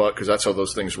can give $1, because that's how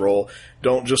those things roll.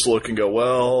 Don't just look and go,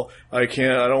 well, I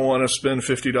don't want to spend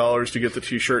 $50 to get the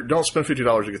t-shirt. Don't spend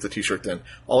 $50 to get the t-shirt then.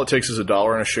 All it takes is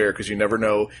 $1 and a share, because you never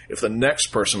know if the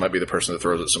next person might be the person that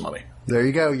throws it some money. There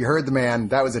you go. You heard the man.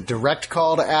 That was a direct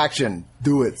call to action.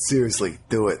 Do it. Seriously.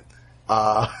 Do it.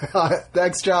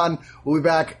 Thanks, John. We'll be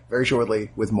back very shortly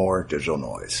with more Digital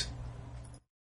Noise.